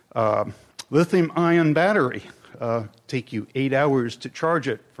 Lithium-ion battery take you 8 hours to charge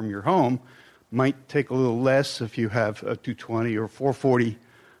it from your home. Might take a little less if you have a 220 or 440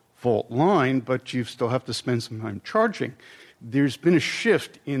 volt line, but you still have to spend some time charging. There's been a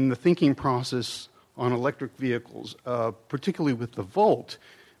shift in the thinking process on electric vehicles, particularly with the Volt.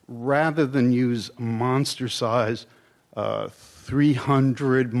 Rather than use a monster-size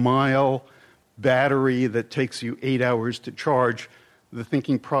 300-mile battery that takes you 8 hours to charge, the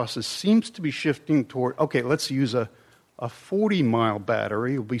thinking process seems to be shifting toward, okay, let's use a 40-mile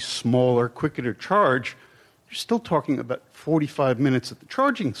battery. It'll be smaller, quicker to charge. You're still talking about 45 minutes at the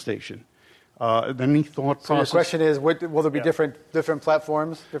charging station. Any thought process? So your question is, will there be different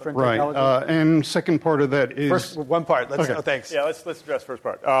platforms, different technologies? Right. And second part of that is... First, one part. Okay. Thanks. Yeah, let's address first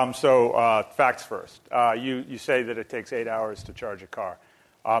part. Facts first. You say that it takes 8 hours to charge a car.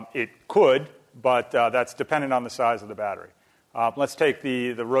 It could, but that's dependent on the size of the battery. Let's take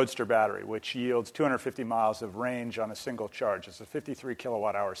the Roadster battery, which yields 250 miles of range on a single charge. It's a 53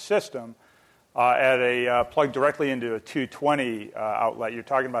 kilowatt-hour system. At a plug directly into a 220 outlet, you're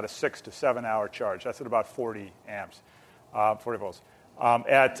talking about a 6 to 7 hour charge. That's at about 40 amps, 40 volts.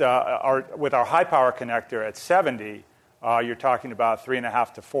 With our high power connector at 70, you're talking about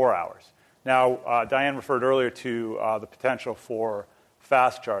 3.5 to 4 hours. Now, Diane referred earlier to the potential for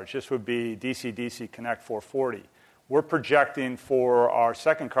fast charge. This would be DC-DC Connect 440. We're projecting for our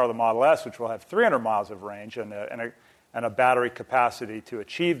second car, the Model S, which will have 300 miles of range and a battery capacity to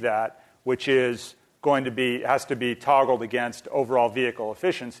achieve that, which is has to be toggled against overall vehicle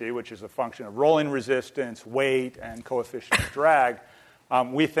efficiency, which is a function of rolling resistance, weight, and coefficient of drag.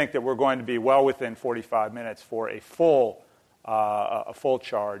 We think that we're going to be well within 45 minutes for a full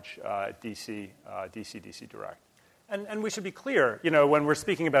charge DC direct. And we should be clear, when we're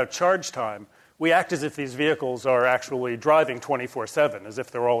speaking about charge time, we act as if these vehicles are actually driving 24/7, as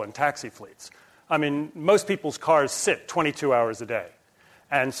if they're all in taxi fleets. I mean, most people's cars sit 22 hours a day.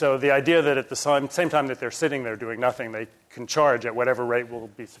 And so the idea that at the same time that they're sitting there doing nothing, they can charge at whatever rate will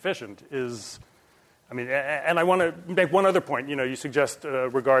be sufficient is, and I want to make one other point. You suggest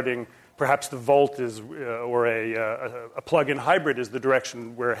regarding perhaps the Volt or a plug-in hybrid is the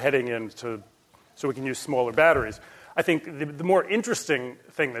direction we're heading in so we can use smaller batteries. I think the more interesting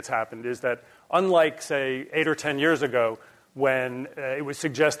thing that's happened is that unlike, say, 8 or 10 years ago, when it was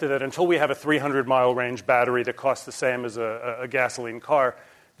suggested that until we have a 300-mile range battery that costs the same as a gasoline car,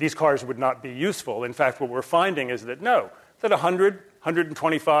 these cars would not be useful. In fact, what we're finding is that that 100,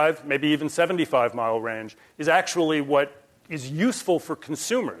 125, maybe even 75-mile range is actually what is useful for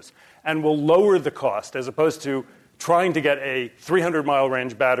consumers and will lower the cost as opposed to trying to get a 300-mile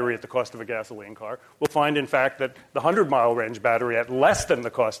range battery at the cost of a gasoline car. We'll find, in fact, that the 100-mile range battery at less than the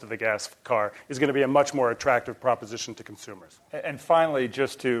cost of the gas car is going to be a much more attractive proposition to consumers. And finally,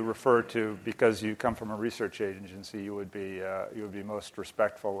 just to refer to, because you come from a research agency, you would be most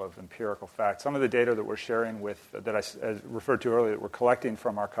respectful of empirical facts. Some of the data that we're sharing that I referred to earlier, that we're collecting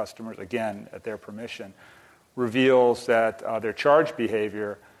from our customers, again, at their permission, reveals that their charge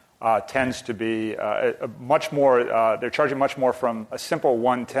behavior tends to be much more, they're charging much more from a simple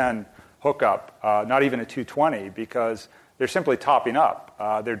 110 hookup, not even a 220, because they're simply topping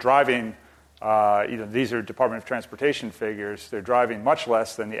up. They're driving, these are Department of Transportation figures, they're driving much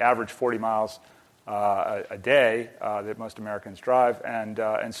less than the average 40 miles a day that most Americans drive,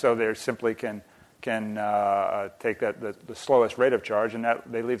 and so they simply can take the slowest rate of charge, and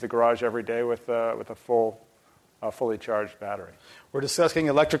that they leave the garage every day with a fully charged battery. We're discussing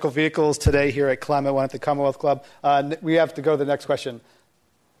electrical vehicles today here at Climate One at the Commonwealth Club. We have to go to the next question.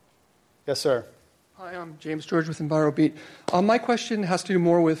 Yes, sir. Hi, I'm James George with EnviroBeat. My question has to do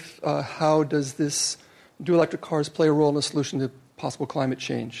more with how do electric cars play a role in the solution to possible climate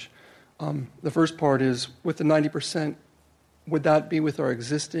change? The first part is, with the 90%, would that be with our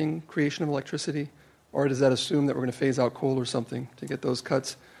existing creation of electricity, or does that assume that we're going to phase out coal or something to get those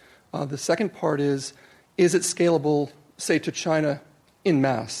cuts? The second part is it scalable, say, to China in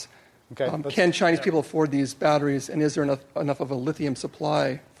mass? Okay, can Chinese people afford these batteries, and is there enough of a lithium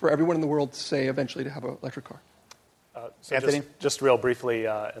supply for everyone in the world, say, eventually to have an electric car? So Anthony? just real briefly,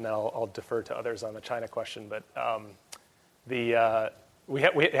 and then I'll defer to others on the China question, but we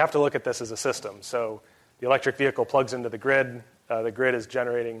have to look at this as a system. So the electric vehicle plugs into the grid. The grid is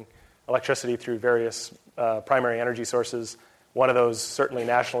generating electricity through various primary energy sources, one of those certainly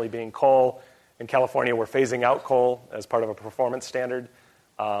nationally being coal. In California, we're phasing out coal as part of a performance standard.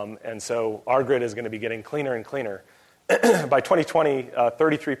 And so our grid is going to be getting cleaner and cleaner. By 2020,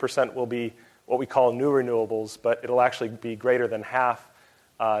 33% will be what we call new renewables, but it'll actually be greater than half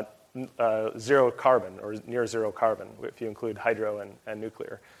zero carbon or near zero carbon if you include hydro and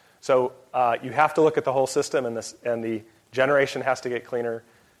nuclear. So you have to look at the whole system, and the generation has to get cleaner.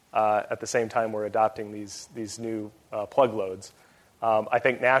 At the same time, we're adopting these new plug loads. I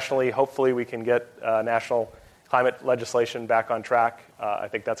think nationally, hopefully, we can get national climate legislation back on track. I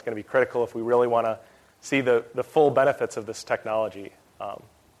think that's going to be critical if we really want to see the full benefits of this technology.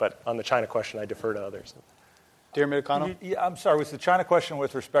 But on the China question, I defer to others. Dear O'Connell? Yeah, I'm sorry, was the China question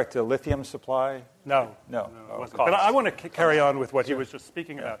with respect to lithium supply? No. But I want to carry on with what he was just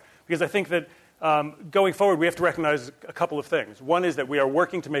speaking about, because I think that going forward, we have to recognize a couple of things. One is that we are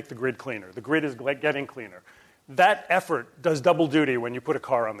working to make the grid cleaner. The grid is getting cleaner. That effort does double duty when you put a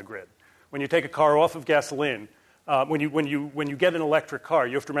car on the grid. When you take a car off of gasoline, when you get an electric car,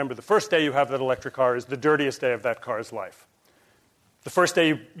 you have to remember the first day you have that electric car is the dirtiest day of that car's life. The first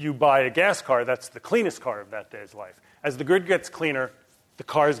day you buy a gas car, that's the cleanest car of that day's life. As the grid gets cleaner, the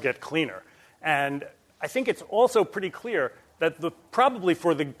cars get cleaner. And I think it's also pretty clear that probably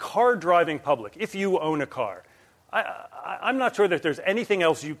for the car-driving public, if you own a car, I'm not sure that there's anything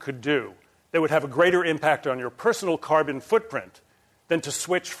else you could do that would have a greater impact on your personal carbon footprint than to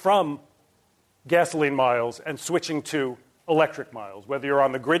switch from gasoline miles and switching to electric miles, whether you're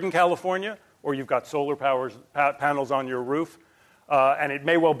on the grid in California or you've got solar panels on your roof, and it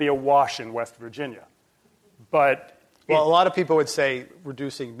may well be a wash in West Virginia. But a lot of people would say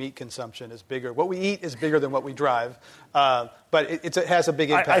reducing meat consumption is bigger. What we eat is bigger than what we drive, but it has a big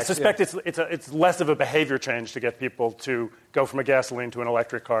impact. I suspect it's less of a behavior change to get people to go from a gasoline to an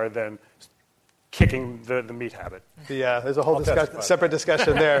electric car than kicking the meat habit. There's a whole separate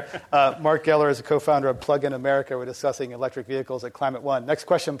discussion there. Mark Geller is a co-founder of Plug-in America. We're discussing electric vehicles at Climate One. Next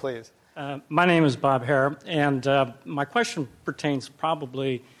question, please. My name is Bob Hare, and my question pertains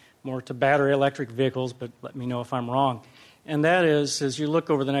probably more to battery electric vehicles, but let me know if I'm wrong. And that is, as you look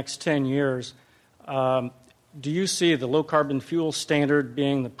over the next 10 years, do you see the low-carbon fuel standard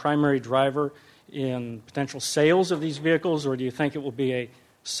being the primary driver in potential sales of these vehicles, or do you think it will be a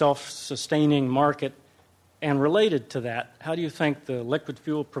self-sustaining market? And related to that, how do you think the liquid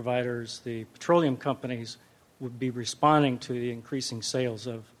fuel providers, the petroleum companies, would be responding to the increasing sales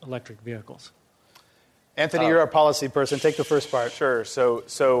of electric vehicles? Anthony, you're a policy person. Take the first part. Sure. So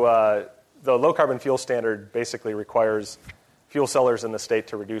the low-carbon fuel standard basically requires fuel sellers in the state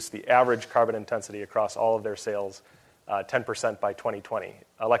to reduce the average carbon intensity across all of their sales 10% by 2020.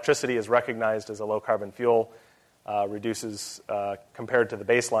 Electricity is recognized as a low-carbon fuel, reduces compared to the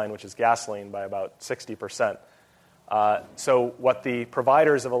baseline, which is gasoline, by about 60%. So what the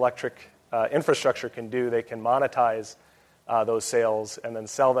providers of electric infrastructure can do, they can monetize those sales and then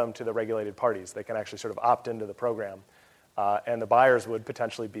sell them to the regulated parties. They can actually sort of opt into the program. And the buyers would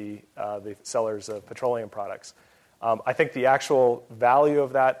potentially be the sellers of petroleum products. I think the actual value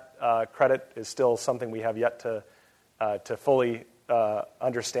of that credit is still something we have yet to fully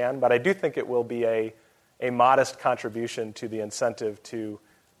understand. But I do think it will be a modest contribution to the incentive to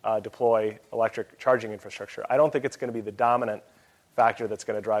deploy electric charging infrastructure. I don't think it's going to be the dominant factor that's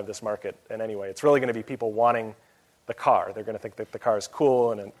going to drive this market in any way. It's really going to be people wanting the car. They're going to think that the car is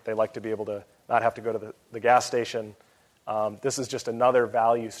cool and they like to be able to not have to go to the gas station. This is just another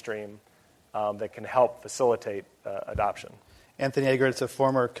value stream that can help facilitate adoption. Anthony Eggert is a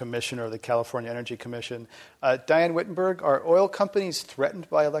former commissioner of the California Energy Commission. Diane Wittenberg, are oil companies threatened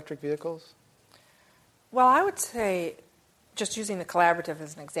by electric vehicles? Well, I would say, just using the collaborative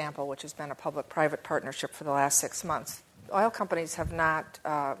as an example, which has been a public-private partnership for the last 6 months, oil companies have not,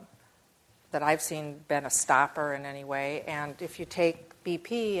 that I've seen, been a stopper in any way. And if you take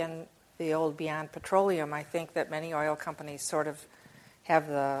BP and the old Beyond Petroleum, I think that many oil companies sort of have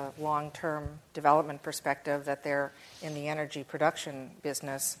the long-term development perspective that they're in the energy production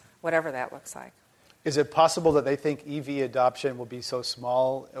business, whatever that looks like. Is it possible that they think EV adoption will be so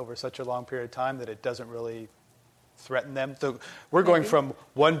small over such a long period of time that it doesn't really threaten them? So we're going from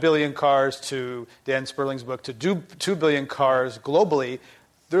 1 billion cars to Dan Sperling's book to 2 billion cars globally.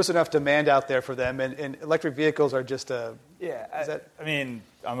 There's enough demand out there for them, and electric vehicles are just a... Yeah, I mean,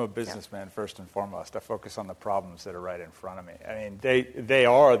 I'm a businessman first and foremost. I focus on the problems that are right in front of me. I mean, they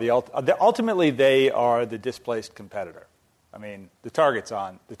are ultimately they are the displaced competitor. I mean, the target's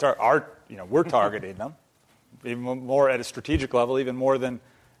on. We're targeting them, even more at a strategic level, even more than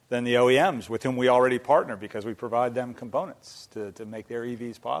the OEMs with whom we already partner because we provide them components to make their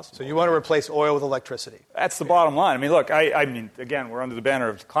EVs possible. So you want to replace oil with electricity? That's the bottom line. I mean, look, I mean, again, we're under the banner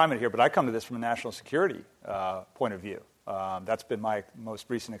of climate here, but I come to this from a national security point of view. That's been my most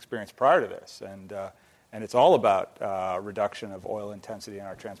recent experience prior to this, and it's all about reduction of oil intensity in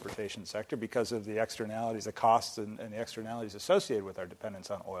our transportation sector because of the externalities, the costs and the externalities associated with our dependence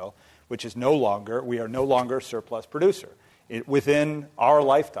on oil, which is we are no longer a surplus producer within our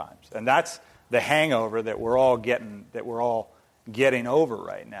lifetimes. And that's the hangover that we're all getting over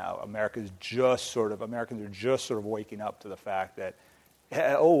right now. Americans are just sort of waking up to the fact that,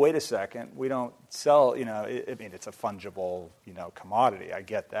 oh, wait a second, we don't sell, I mean, it's a fungible, commodity. I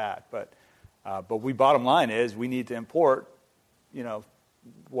get that. But bottom line is we need to import,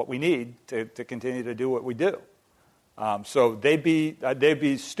 what we need to continue to do what we do. So they'd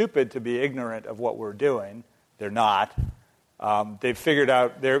be stupid to be ignorant of what we're doing. They're not. They've figured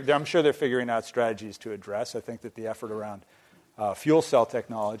out. I'm sure they're figuring out strategies to address. I think that the effort around fuel cell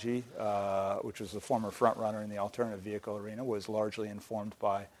technology, which was the former front runner in the alternative vehicle arena, was largely informed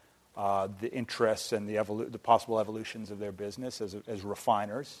by the interests and the possible evolutions of their business as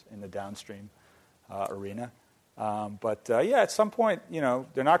refiners in the downstream arena. But at some point,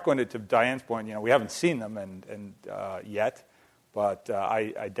 they're not going to Diane's point, we haven't seen them and yet, but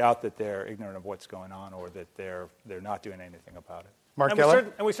I doubt that they're ignorant of what's going on or that they're not doing anything about it. Mark Geller?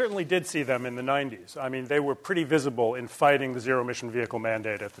 And we certainly did see them in the 90s. I mean, they were pretty visible in fighting the zero-emission vehicle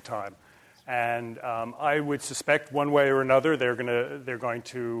mandate at the time. And I would suspect one way or another they're going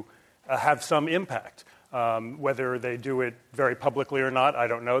to have some impact. Whether they do it very publicly or not, I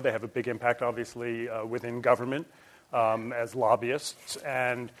don't know. They have a big impact, obviously, within government as lobbyists.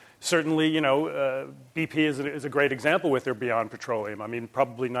 And certainly, BP is a great example with their Beyond Petroleum. I mean,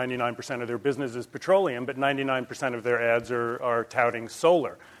 probably 99% of their business is petroleum, but 99% of their ads are touting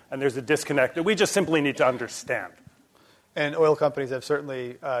solar. And there's a disconnect that we just simply need to understand. And oil companies have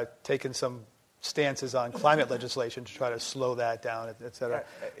certainly taken some stances on climate legislation to try to slow that down, et cetera.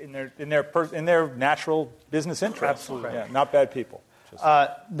 In their natural business interests. Absolutely. Yeah, not bad people.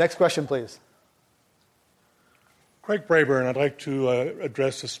 Next question, please. Craig Brayburn, I'd like to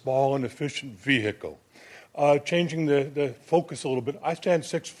address a small and efficient vehicle. Changing the focus a little bit, I stand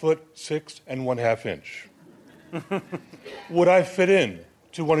 6'6" and 1/2 inch. Would I fit in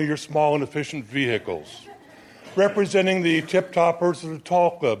to one of your small and efficient vehicles? Representing the tip-toppers of the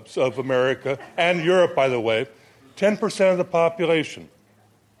tall clubs of America and Europe, by the way, 10% of the population.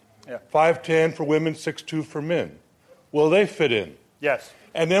 Yeah. 5'10" for women, 6'2" for men. Will they fit in? Yes.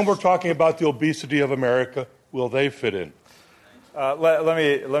 And then we're talking about the obesity of America. Will they fit in? Let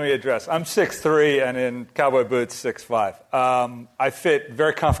me address. I'm 6'3", and in cowboy boots, 6'5". I fit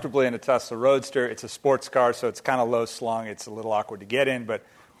very comfortably in a Tesla Roadster. It's a sports car, so it's kind of low slung. It's a little awkward to get in, but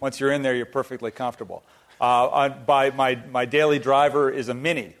once you're in there, you're perfectly comfortable. My daily driver is a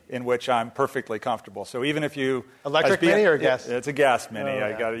Mini, in which I'm perfectly comfortable. So even if you electric Mini or gas? It's a gas Mini. Oh,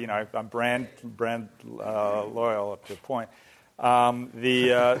 I got I'm brand loyal up to a point. I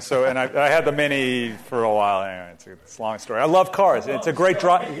had the Mini for a while. Anyway, it's a long story. I love cars. It's a great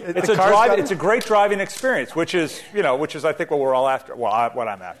It's a great driving experience, which is I think what we're all after. Well, what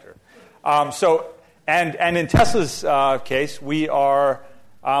I'm after. And in Tesla's case, we're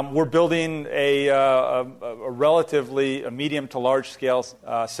building a relatively medium to large scale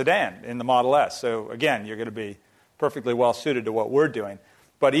sedan in the Model S. So again, you're going to be perfectly well suited to what we're doing.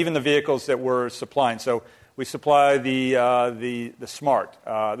 But even the vehicles that we're supplying, so we supply the Smart,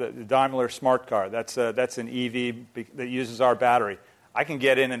 the Daimler Smart car. That's an EV that uses our battery. I can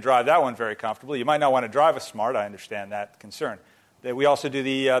get in and drive that one very comfortably. You might not want to drive a Smart. I understand that concern. We also do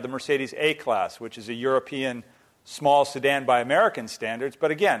the Mercedes A-Class, which is a European small sedan by American standards,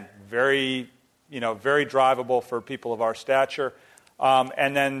 but again, very drivable for people of our stature.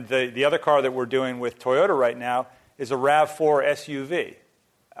 And then the other car that we're doing with Toyota right now is a RAV4 SUV.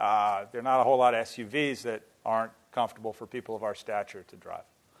 There are not a whole lot of SUVs that aren't comfortable for people of our stature to drive.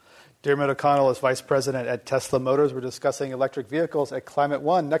 Dermot O'Connell is Vice President at Tesla Motors. We're discussing electric vehicles at Climate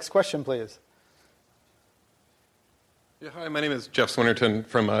One. Next question, please. Yeah, hi, my name is Jeff Swinnerton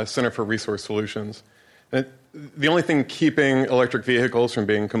from Center for Resource Solutions. The only thing keeping electric vehicles from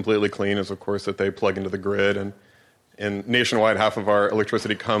being completely clean is, of course, that they plug into the grid. And nationwide, half of our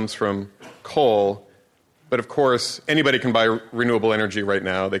electricity comes from coal. But, of course, anybody can buy renewable energy right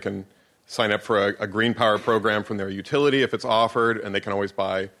now. They can sign up for a green power program from their utility if it's offered, and they can always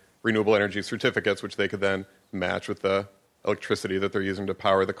buy renewable energy certificates, which they could then match with the electricity that they're using to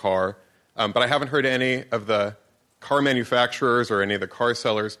power the car. But I haven't heard any of the car manufacturers or any of the car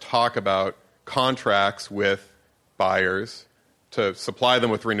sellers talk about contracts with buyers to supply them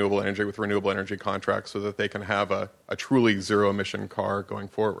with renewable energy contracts so that they can have a truly zero-emission car going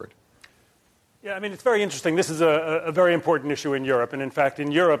forward. Yeah, I mean, it's very interesting. This is a very important issue in Europe. And in fact,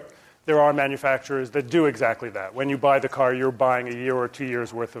 in Europe, there are manufacturers that do exactly that. When you buy the car, you're buying a year or 2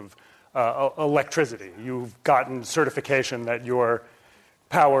 years' worth of electricity. You've gotten certification that your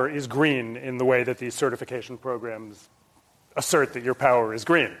power is green in the way that these certification programs assert that your power is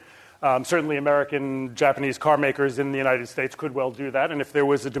green. Certainly American, Japanese car makers in the United States could well do that, and if there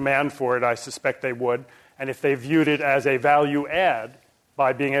was a demand for it, I suspect they would. And if they viewed it as a value add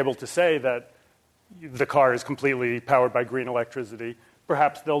by being able to say that the car is completely powered by green electricity,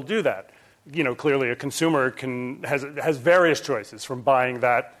 perhaps they'll do that. Clearly a consumer has various choices from buying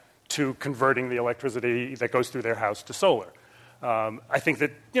that to converting the electricity that goes through their house to solar. I think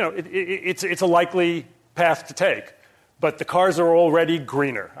that it's a likely path to take. But the cars are already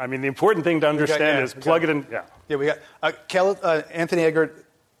greener. I mean, the important thing to understand is plug it in. Yeah, we got Anthony Eggert.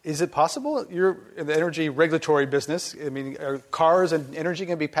 Is it possible you're in the energy regulatory business? I mean, are cars and energy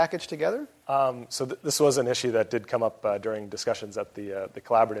going to be packaged together? This was an issue that did come up during discussions at the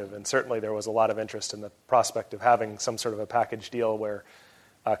collaborative, and certainly there was a lot of interest in the prospect of having some sort of a package deal where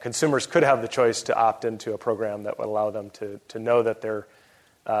consumers could have the choice to opt into a program that would allow them to know that their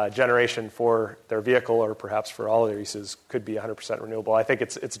generation for their vehicle or perhaps for all their uses could be 100% renewable. I think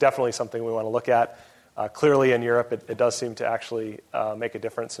it's definitely something we want to look at. Clearly in Europe, it does seem to actually make a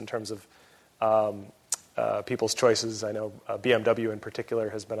difference in terms of people's choices. I know BMW in particular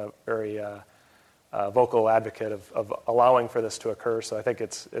has been a very vocal advocate of allowing for this to occur. So I think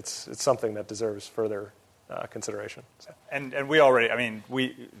it's something that deserves further consideration. So. And we already, I mean,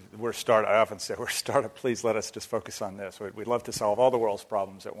 we're startup. I often say we're startup. Please let us just focus on this. We'd love to solve all the world's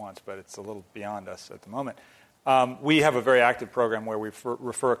problems at once, but it's a little beyond us at the moment. We have a very active program where we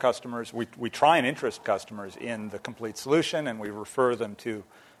refer customers. We try and interest customers in the complete solution, and we refer them to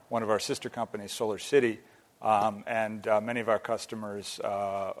one of our sister companies, Solar City. And many of our customers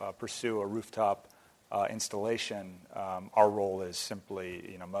pursue a rooftop installation. Our role is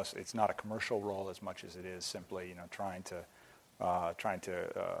simply, it's not a commercial role as much as it is simply, trying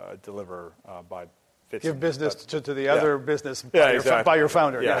to deliver by fits. Give business to the other business exactly. by your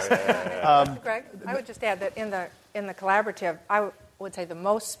founder. Yeah, yes. yeah. Greg, I would just add that in the collaborative, I would say the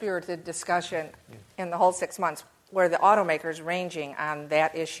most spirited discussion in the whole 6 months were the automakers ranging on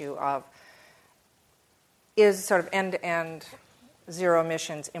that issue of, is sort of end-to-end zero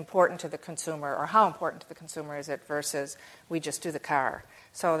emissions important to the consumer, or how important to the consumer is it versus we just do the car.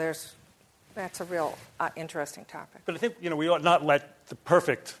 So that's a real interesting topic. But I think we ought not let the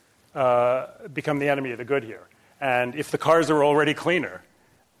perfect become the enemy of the good here. And if the cars are already cleaner,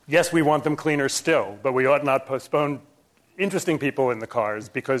 yes, we want them cleaner still, but we ought not postpone interesting people in the cars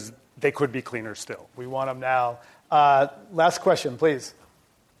because they could be cleaner still. We want them now. Last question, please.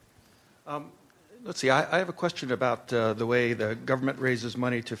 Let's see. I have a question about the way the government raises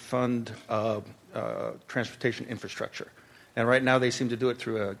money to fund transportation infrastructure. And right now they seem to do it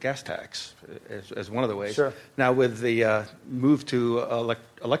through a gas tax as one of the ways. Sure. Now with the move to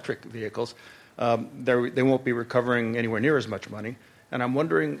electric vehicles, they won't be recovering anywhere near as much money. And I'm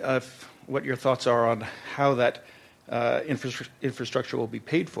wondering what your thoughts are on how that infrastructure will be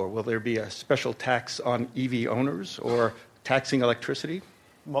paid for. Will there be a special tax on EV owners or taxing electricity?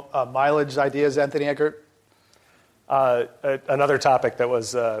 Mileage ideas, Anthony Eggert? Another topic that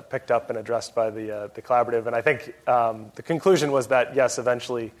was picked up and addressed by the collaborative, and I think the conclusion was that, yes,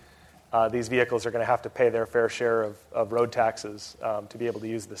 eventually these vehicles are going to have to pay their fair share of road taxes to be able to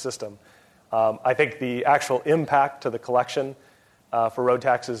use the system. I think the actual impact to the collection for road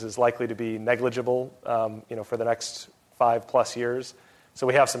taxes is likely to be negligible for the next 5+ years. So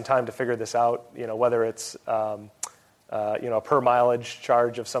we have some time to figure this out, whether it's a per mileage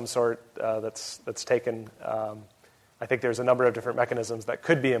charge of some sort that's taken. I think there's a number of different mechanisms that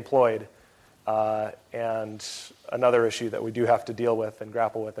could be employed, and another issue that we do have to deal with and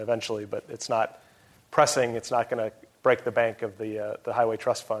grapple with eventually, but it's not pressing. It's not going to break the bank of the Highway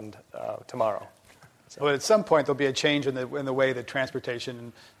Trust Fund tomorrow. So. But at some point there'll be a change in the way that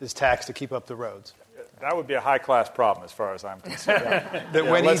transportation is taxed to keep up the roads. That would be a high-class problem, as far as I'm concerned.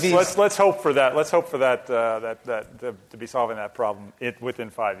 Let's hope for that. Let's hope for that to be solving that problem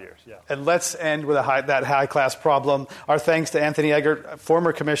within 5 years. Yeah. And let's end with that high-class problem. Our thanks to Anthony Eggert,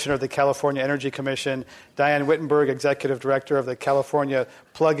 former commissioner of the California Energy Commission, Diane Wittenberg, executive director of the California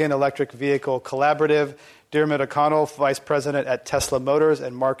Plug-in Electric Vehicle Collaborative, Diarmuid O'Connell, vice president at Tesla Motors,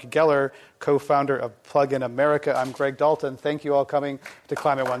 and Mark Geller, co-founder of Plug-in America. I'm Greg Dalton. Thank you all coming to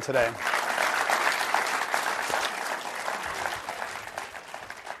Climate One today.